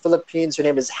from the Philippines. Her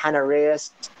name is Hannah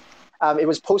Reyes. It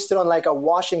was posted on like a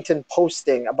Washington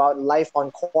posting about life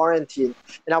on quarantine,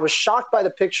 and I was shocked by the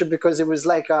picture because it was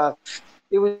like an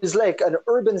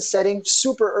urban setting,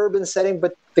 super urban setting,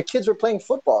 but the kids were playing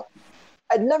football.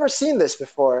 I'd never seen this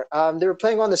before. They were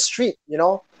playing on the street,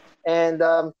 and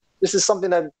this is something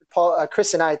that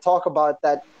Chris and I talk about,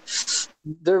 that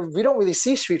we don't really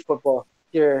see street football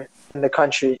here in the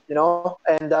country,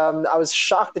 And I was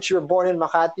shocked that you were born in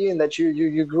Makati and that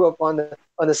you grew up on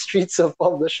the streets of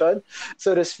Poblacion,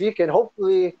 so to speak. And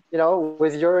hopefully,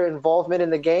 with your involvement in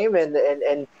the game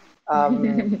and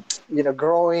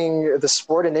growing the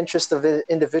sport and interest of the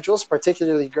individuals,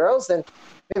 particularly girls, then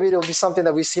maybe it'll be something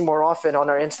that we see more often on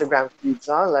our Instagram feeds,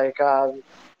 huh? Like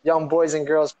young boys and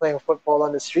girls playing football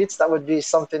on the streets. That would be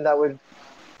something that would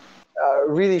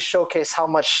really showcase how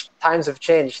much times have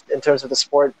changed in terms of the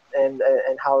sport and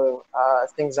how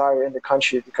things are in the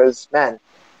country. Because, man,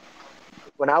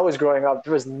 when I was growing up,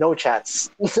 there was no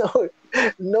chance.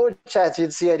 No chance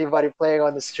you'd see anybody playing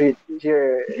on the street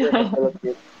here in the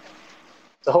Philippines.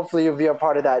 So hopefully you'll be a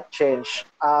part of that change.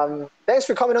 Thanks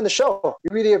for coming on the show.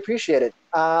 We really appreciate it.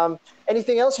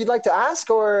 Anything else you'd like to ask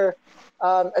or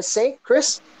say,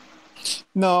 Chris?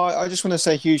 No, I just want to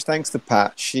say huge thanks to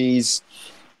Pat. She's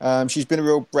been a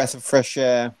real breath of fresh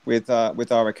air with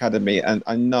our academy, and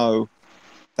I know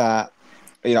that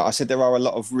I said there are a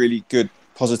lot of really good,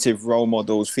 positive role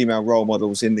models, female role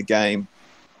models in the game.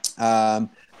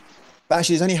 But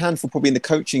actually, there's only a handful probably in the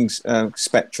coaching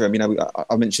spectrum.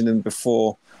 I mentioned them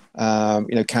before.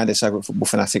 Candice over at Football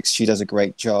Fanatics, she does a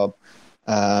great job.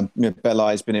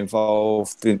 Bellai's been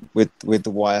involved with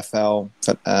the YFL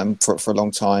for a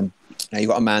long time. You've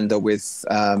got Amanda with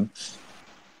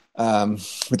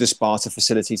the Sparta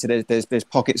facility. So there's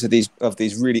pockets of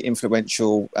these really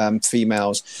influential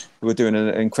females who are doing an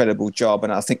incredible job,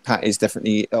 and I think Pat is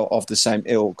definitely of the same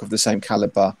ilk, of the same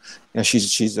caliber.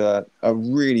 She's a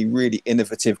really, really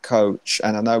innovative coach,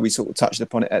 and I know we sort of touched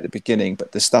upon it at the beginning,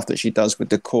 but the stuff that she does with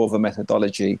the Corva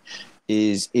methodology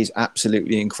is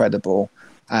absolutely incredible.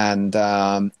 And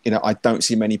I don't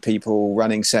see many people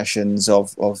running sessions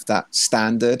of that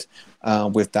standard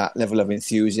with that level of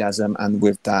enthusiasm and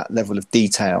with that level of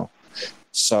detail.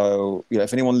 So,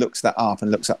 if anyone looks that up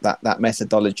and looks up that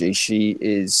methodology, she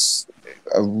is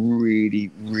a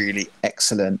really, really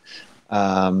excellent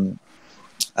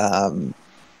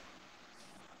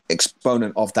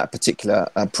exponent of that particular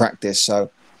practice. So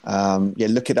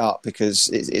look it up, because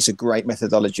it's a great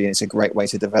methodology and it's a great way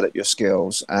to develop your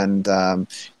skills. And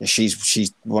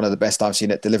she's one of the best I've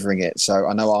seen at delivering it. So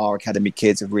I know our academy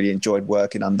kids have really enjoyed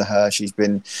working under her. She's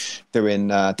been doing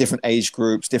different age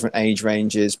groups, different age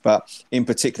ranges, but in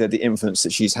particular the influence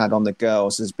that she's had on the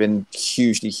girls has been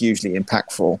hugely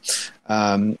impactful.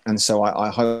 And so I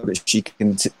hope that she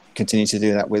can continue to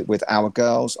do that with our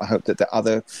girls. I hope that the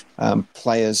other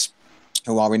players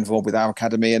who are involved with our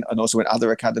academy and also in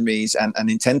other academies and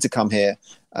intend to come here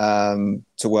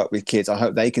to work with kids, I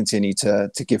hope they continue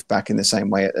to give back in the same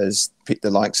way as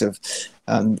the likes of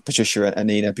Patricia and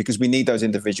Nina, because we need those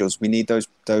individuals. We need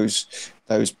those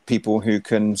people who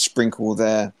can sprinkle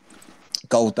their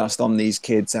gold dust on these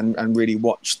kids and really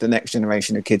watch the next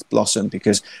generation of kids blossom,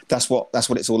 because that's what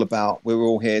it's all about. We're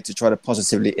all here to try to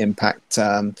positively impact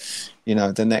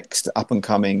the next up and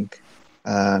coming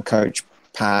coach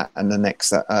Pat and the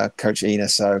next coach Ina.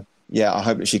 So I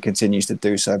hope that she continues to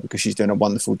do so, because she's doing a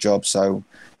wonderful job. So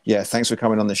thanks for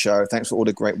coming on the show. Thanks for all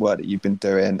the great work that you've been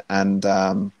doing, and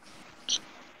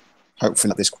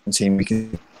hopefully this team we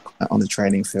can on the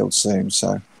training field soon.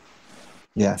 So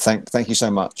thank you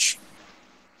so much.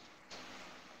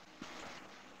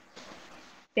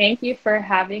 Thank you for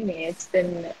having me. It's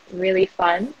been really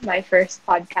fun, my first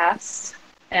podcast.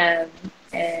 And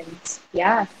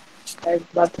I'd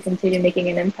love to continue making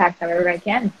an impact however I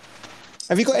can.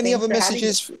 Have you got any other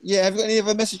messages? Have you got any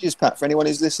other messages, Pat, for anyone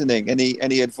who's listening?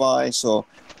 Any advice or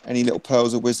any little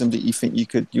pearls of wisdom that you think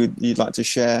you'd like to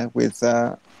share with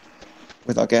our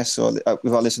guests or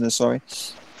with our listeners? Sorry.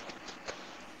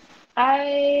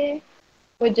 I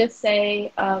would just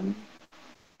say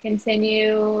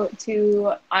continue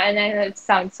to, and I know it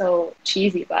sounds so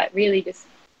cheesy, but really just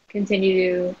continue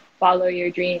to follow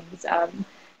your dreams.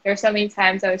 There were so many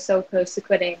times I was so close to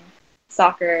quitting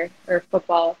soccer or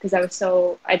football because I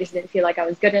just didn't feel like I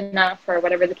was good enough or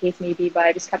whatever the case may be, but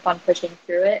I just kept on pushing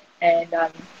through it and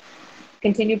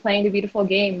continue playing the beautiful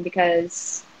game,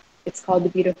 because it's called the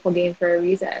beautiful game for a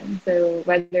reason. So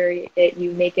whether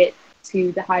you make it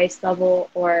to the highest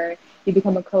level or you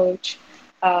become a coach,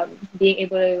 being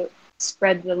able to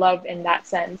spread the love in that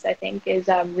sense, I think is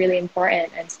really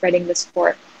important, and spreading the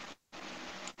sport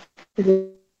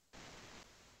is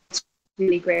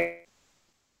really great.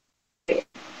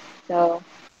 So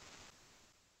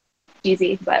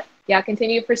easy, but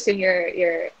continue pursuing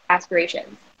your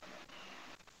aspirations.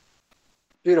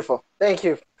 Beautiful. Thank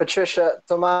you, Patricia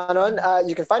Tomanon.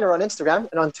 You can find her on Instagram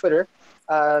and on Twitter.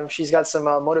 She's got some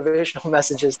motivational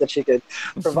messages that she could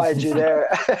provide you there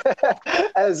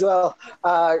as well.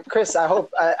 Chris, I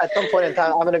hope at some point in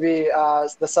time I'm going to be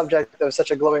the subject of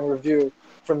such a glowing review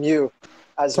from you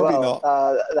as Probably well.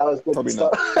 Not. That was good Probably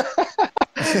stuff.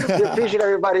 Not. We appreciate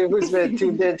everybody who's been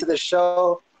tuned in to the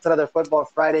show. It's another Football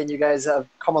Friday, and you guys have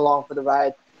come along for the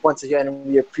ride once again, and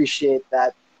we appreciate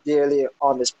that dearly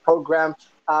on this program.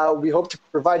 We hope to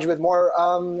provide you with more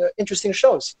interesting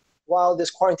shows while this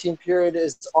quarantine period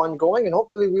is ongoing, and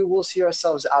hopefully we will see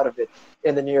ourselves out of it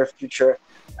in the near future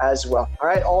as well. All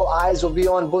right, all eyes will be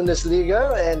on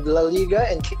Bundesliga and La Liga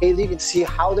and K-League and see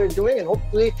how they're doing, and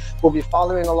hopefully we'll be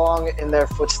following along in their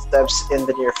footsteps in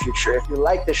the near future. If you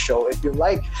like this show, if you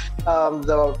like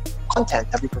the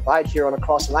content that we provide here on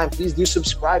Across the Line, please do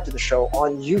subscribe to the show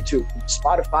on YouTube,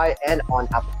 Spotify, and on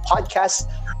Apple Podcasts.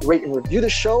 Rate and review the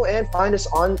show, and find us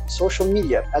on social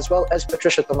media, as well as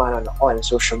Patricia Tomanon on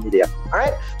social media. All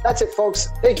right, that's it, folks.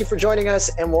 Thank you for joining us,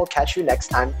 and we'll catch you next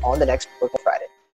time on the next Football Friday.